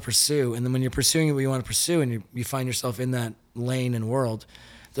you want to pursue, and then when you're pursuing what you want to pursue, and you find yourself in that lane and world,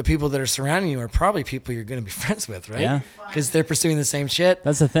 the people that are surrounding you are probably people you're going to be friends with, right? Yeah. Because they're pursuing the same shit.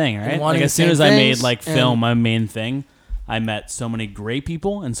 That's the thing, right? wanting Like, the as soon same as I made, things, like, and- film my main thing, I met so many great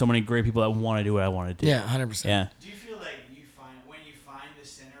people and so many great people that want to do what I want to do. Yeah, 100%. Yeah. Do you feel like when you find the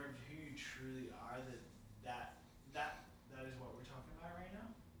center of who you truly are, that is what we're talking about right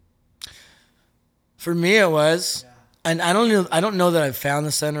now? For me, it was, Yeah. and I don't know that I've found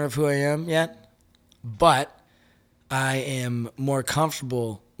the center of who I am yet, but I am more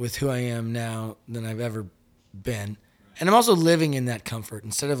comfortable with who I am now than I've ever been, and I'm also living in that comfort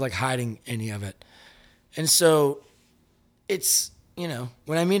instead of, like, hiding any of it. And so, it's,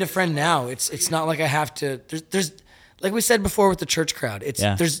 when I meet a friend now, it's not like I have to. There's like we said before with the church crowd.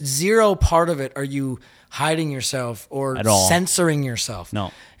 There's zero part of it. Are you hiding yourself or At all. censoring yourself?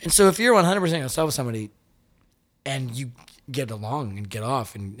 No. And so if you're 100% yourself with somebody, and you get along and get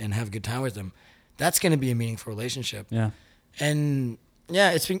off and have a good time with them, that's going to be a meaningful relationship. Yeah. And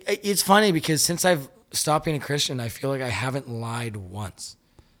yeah, it's funny because since I've stopped being a Christian, I feel like I haven't lied once.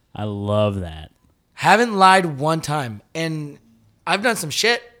 I love that. Haven't lied one time. And I've done some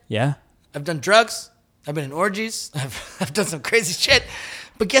shit. Yeah. I've done drugs. I've been in orgies. I've done some crazy shit.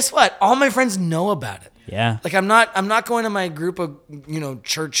 But guess what? All my friends know about it. Yeah. Like, I'm not going to my group of,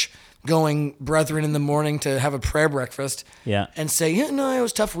 church going brethren in the morning to have a prayer breakfast. Yeah. And say, it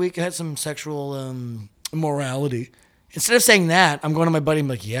was a tough week. I had some sexual immorality. Instead of saying that, I'm going to my buddy and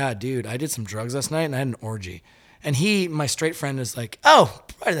be like, yeah, dude, I did some drugs last night and I had an orgy. And my straight friend, is like, oh,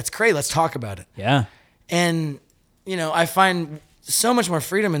 right, that's great. Let's talk about it. Yeah. And, I find so much more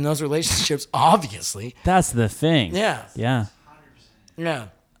freedom in those relationships, obviously. That's the thing. Yeah. Yeah. 100%. Yeah.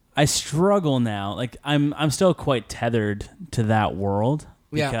 I struggle now. Like, I'm still quite tethered to that world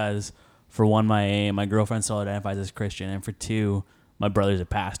Yeah. because, for one, my girlfriend still identifies as Christian, and for two, my brother's a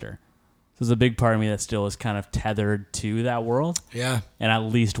pastor. So there's a big part of me that still is kind of tethered to that world. Yeah. And at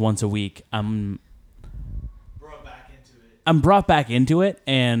least once a week, I'm Brought brought back into it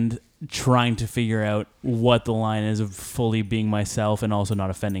and trying to figure out what the line is of fully being myself and also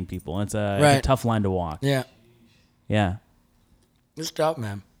not offending people. And it's a tough line to walk. Yeah. Yeah. It's tough,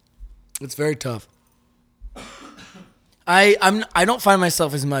 man. It's very tough. I don't find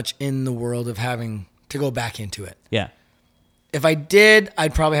myself as much in the world of having to go back into it. Yeah. If I did,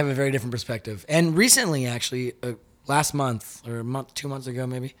 I'd probably have a very different perspective. And recently, actually, last month or 2 months ago,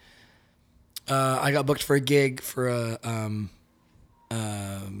 maybe, I got booked for a gig for a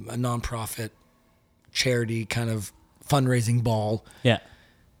nonprofit charity kind of fundraising ball. Yeah.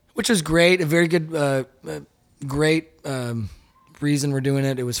 Which was great. A very good, great reason we're doing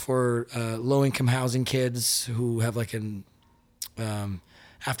it. It was for low-income housing kids who have like an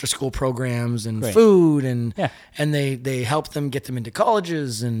after-school programs and Great. food, and Yeah. and they help them get them into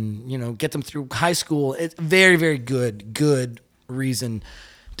colleges and get them through high school. It's very, very good reason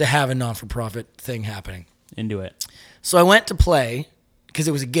to have a non-for-profit thing happening. Into it. So I went to play because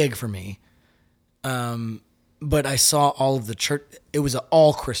it was a gig for me. But I saw all of the church. It was an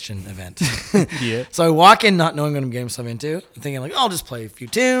all Christian event. Yeah. So I walk in not knowing what I'm getting myself into, thinking like, I'll just play a few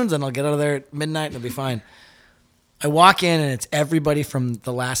tunes and I'll get out of there at midnight and it'll be fine. I walk in and it's everybody from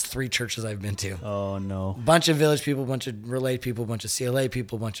the last 3 churches I've been to. Oh, no. A bunch of Village people, a bunch of Relay people, a bunch of CLA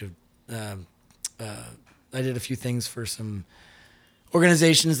people, a bunch of... I did a few things for some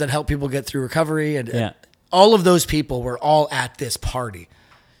organizations that help people get through recovery. And all of those people were all at this party.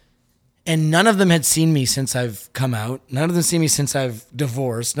 And none of them had seen me since I've come out. None of them seen me since I've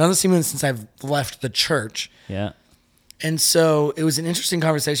divorced. None of them seen me since I've left the church. Yeah. And so it was an interesting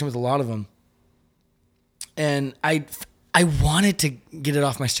conversation with a lot of them. And I wanted to get it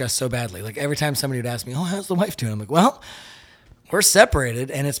off my chest so badly. Like every time somebody would ask me, oh, how's the wife doing? I'm like, well, we're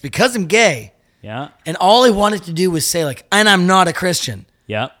separated and it's because I'm gay. Yeah. And all I wanted to do was say like, and I'm not a Christian.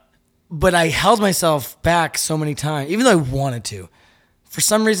 Yeah. But I held myself back so many times, even though I wanted to. For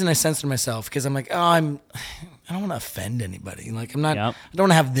some reason, I censored myself because I'm like, I don't want to offend anybody. Like, I don't want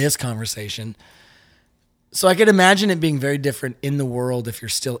to have this conversation. So I could imagine it being very different in the world if you're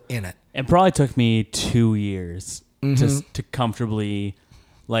still in it. It probably took me 2 years to comfortably,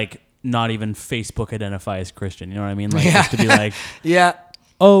 like, not even Facebook identify as Christian. You know what I mean? Like, just to be like, Yeah.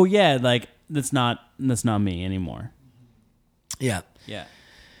 oh yeah, like that's not me anymore. Yeah. Yeah.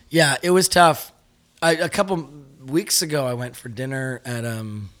 Yeah, it was tough. A couple weeks ago, I went for dinner at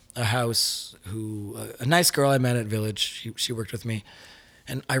a house a nice girl I met at Village. She worked with me,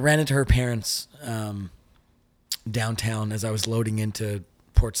 and I ran into her parents downtown as I was loading into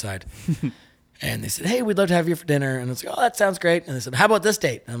Portside, and they said, "Hey, we'd love to have you for dinner." And I was like, "Oh, that sounds great." And they said, "How about this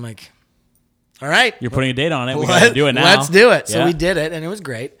date?" And I'm like, "All right, You're putting a date on it. We got to do it now. Let's do it." Yeah. So we did it, and it was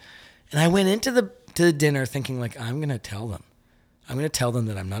great. And I went into the dinner thinking like, I'm gonna tell them. I'm going to tell them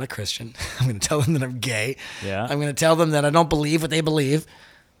that I'm not a Christian. I'm going to tell them that I'm gay. Yeah. I'm going to tell them that I don't believe what they believe.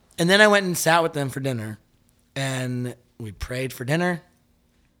 And then I went and sat with them for dinner. And we prayed for dinner.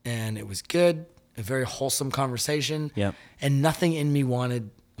 And it was good. A very wholesome conversation. Yep. And nothing in me wanted...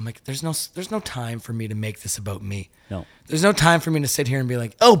 I'm like, there's no time for me to make this about me. No. There's no time for me to sit here and be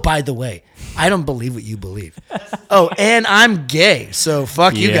like, oh, by the way, I don't believe what you believe. Oh, and I'm gay. So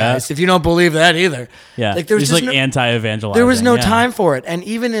fuck you guys if you don't believe that either. Yeah. Like there was just like anti-evangelizing. there was no time for it. And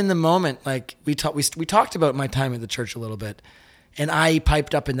even in the moment, like we talked about my time at the church a little bit, and I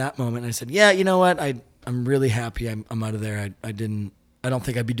piped up in that moment and I said, yeah, you know what? I'm really happy I'm out of there. I don't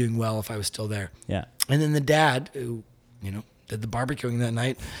think I'd be doing well if I was still there. Yeah. And then the dad who, did the barbecuing that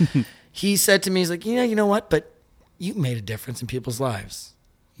night, he said to me, he's like, you know what? But you made a difference in people's lives.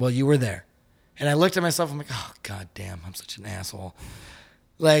 Well, you were there. And I looked at myself, I'm like, oh, God damn, I'm such an asshole.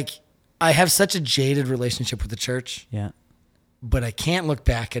 Like, I have such a jaded relationship with the church. Yeah. But I can't look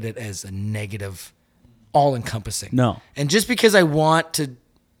back at it as a negative, all-encompassing. No. And just because I want to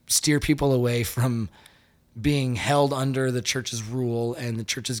steer people away from being held under the church's rule and the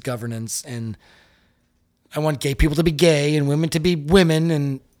church's governance, and I want gay people to be gay and women to be women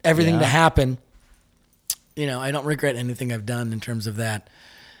and everything to happen. I don't regret anything I've done in terms of that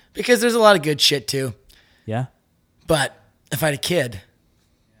because there's a lot of good shit too. Yeah. But if I had a kid,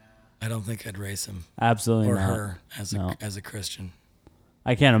 I don't think I'd raise him Absolutely or not. her as a Christian.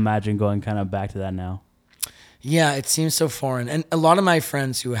 I can't imagine going kind of back to that now. Yeah, it seems so foreign. And a lot of my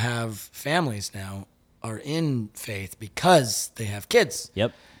friends who have families now are in faith because they have kids.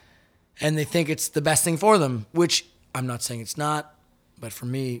 Yep. And they think it's the best thing for them, which I'm not saying it's not. But for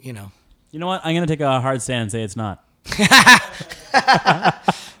me, You know what? I'm going to take a hard stand and say it's not.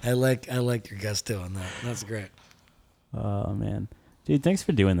 I like your gusto on that. That's great. Oh, man. Dude, thanks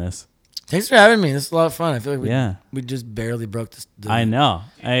for doing this. Thanks for having me. This is a lot of fun. I feel like we just barely broke this. I know.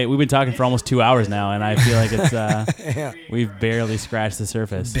 We've been talking for almost 2 hours now, and I feel like it's we've barely scratched the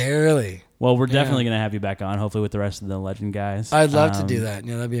surface. Barely. Well, we're definitely going to have you back on, hopefully with the rest of the Legend guys. I'd love to do that.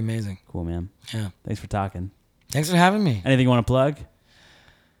 Yeah, that'd be amazing. Cool, man. Yeah. Thanks for talking. Thanks for having me. Anything you want to plug?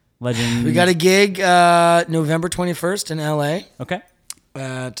 Legend. We got a gig November 21st in LA. Okay.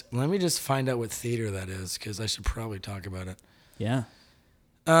 Let me just find out what theater that is because I should probably talk about it. Yeah.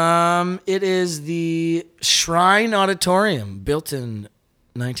 It is the Shrine Auditorium, built in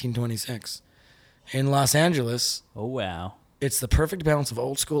 1926 in Los Angeles. Oh, wow. It's the perfect balance of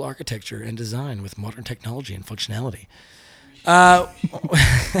old school architecture and design with modern technology and functionality.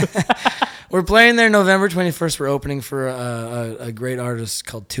 We're playing there November 21st. We're opening for a great artist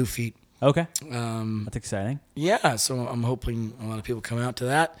called 2 Feet. Okay. That's exciting. Yeah, so I'm hoping a lot of people come out to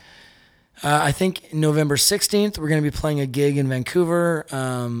that. I think November 16th, we're going to be playing a gig in Vancouver.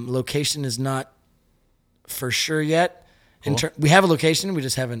 Location is not for sure yet. Cool. We have a location. We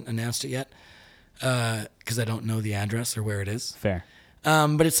just haven't announced it yet because I don't know the address or where it is. Fair.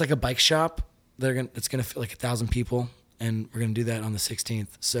 But it's like a bike shop. It's going to fit like 1,000 people, and we're going to do that on the 16th.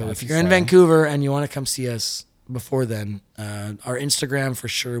 So That's if you're in exciting. Vancouver and you want to come see us before then, our Instagram for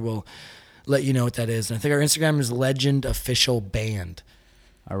sure will let you know what that is. And I think our Instagram is Legend Official Band.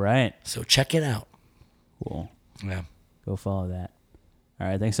 All right. So check it out. Cool. Yeah. Go follow that. All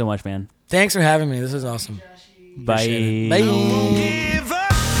right. Thanks so much, man. Thanks for having me. This is awesome. Bye. Bye.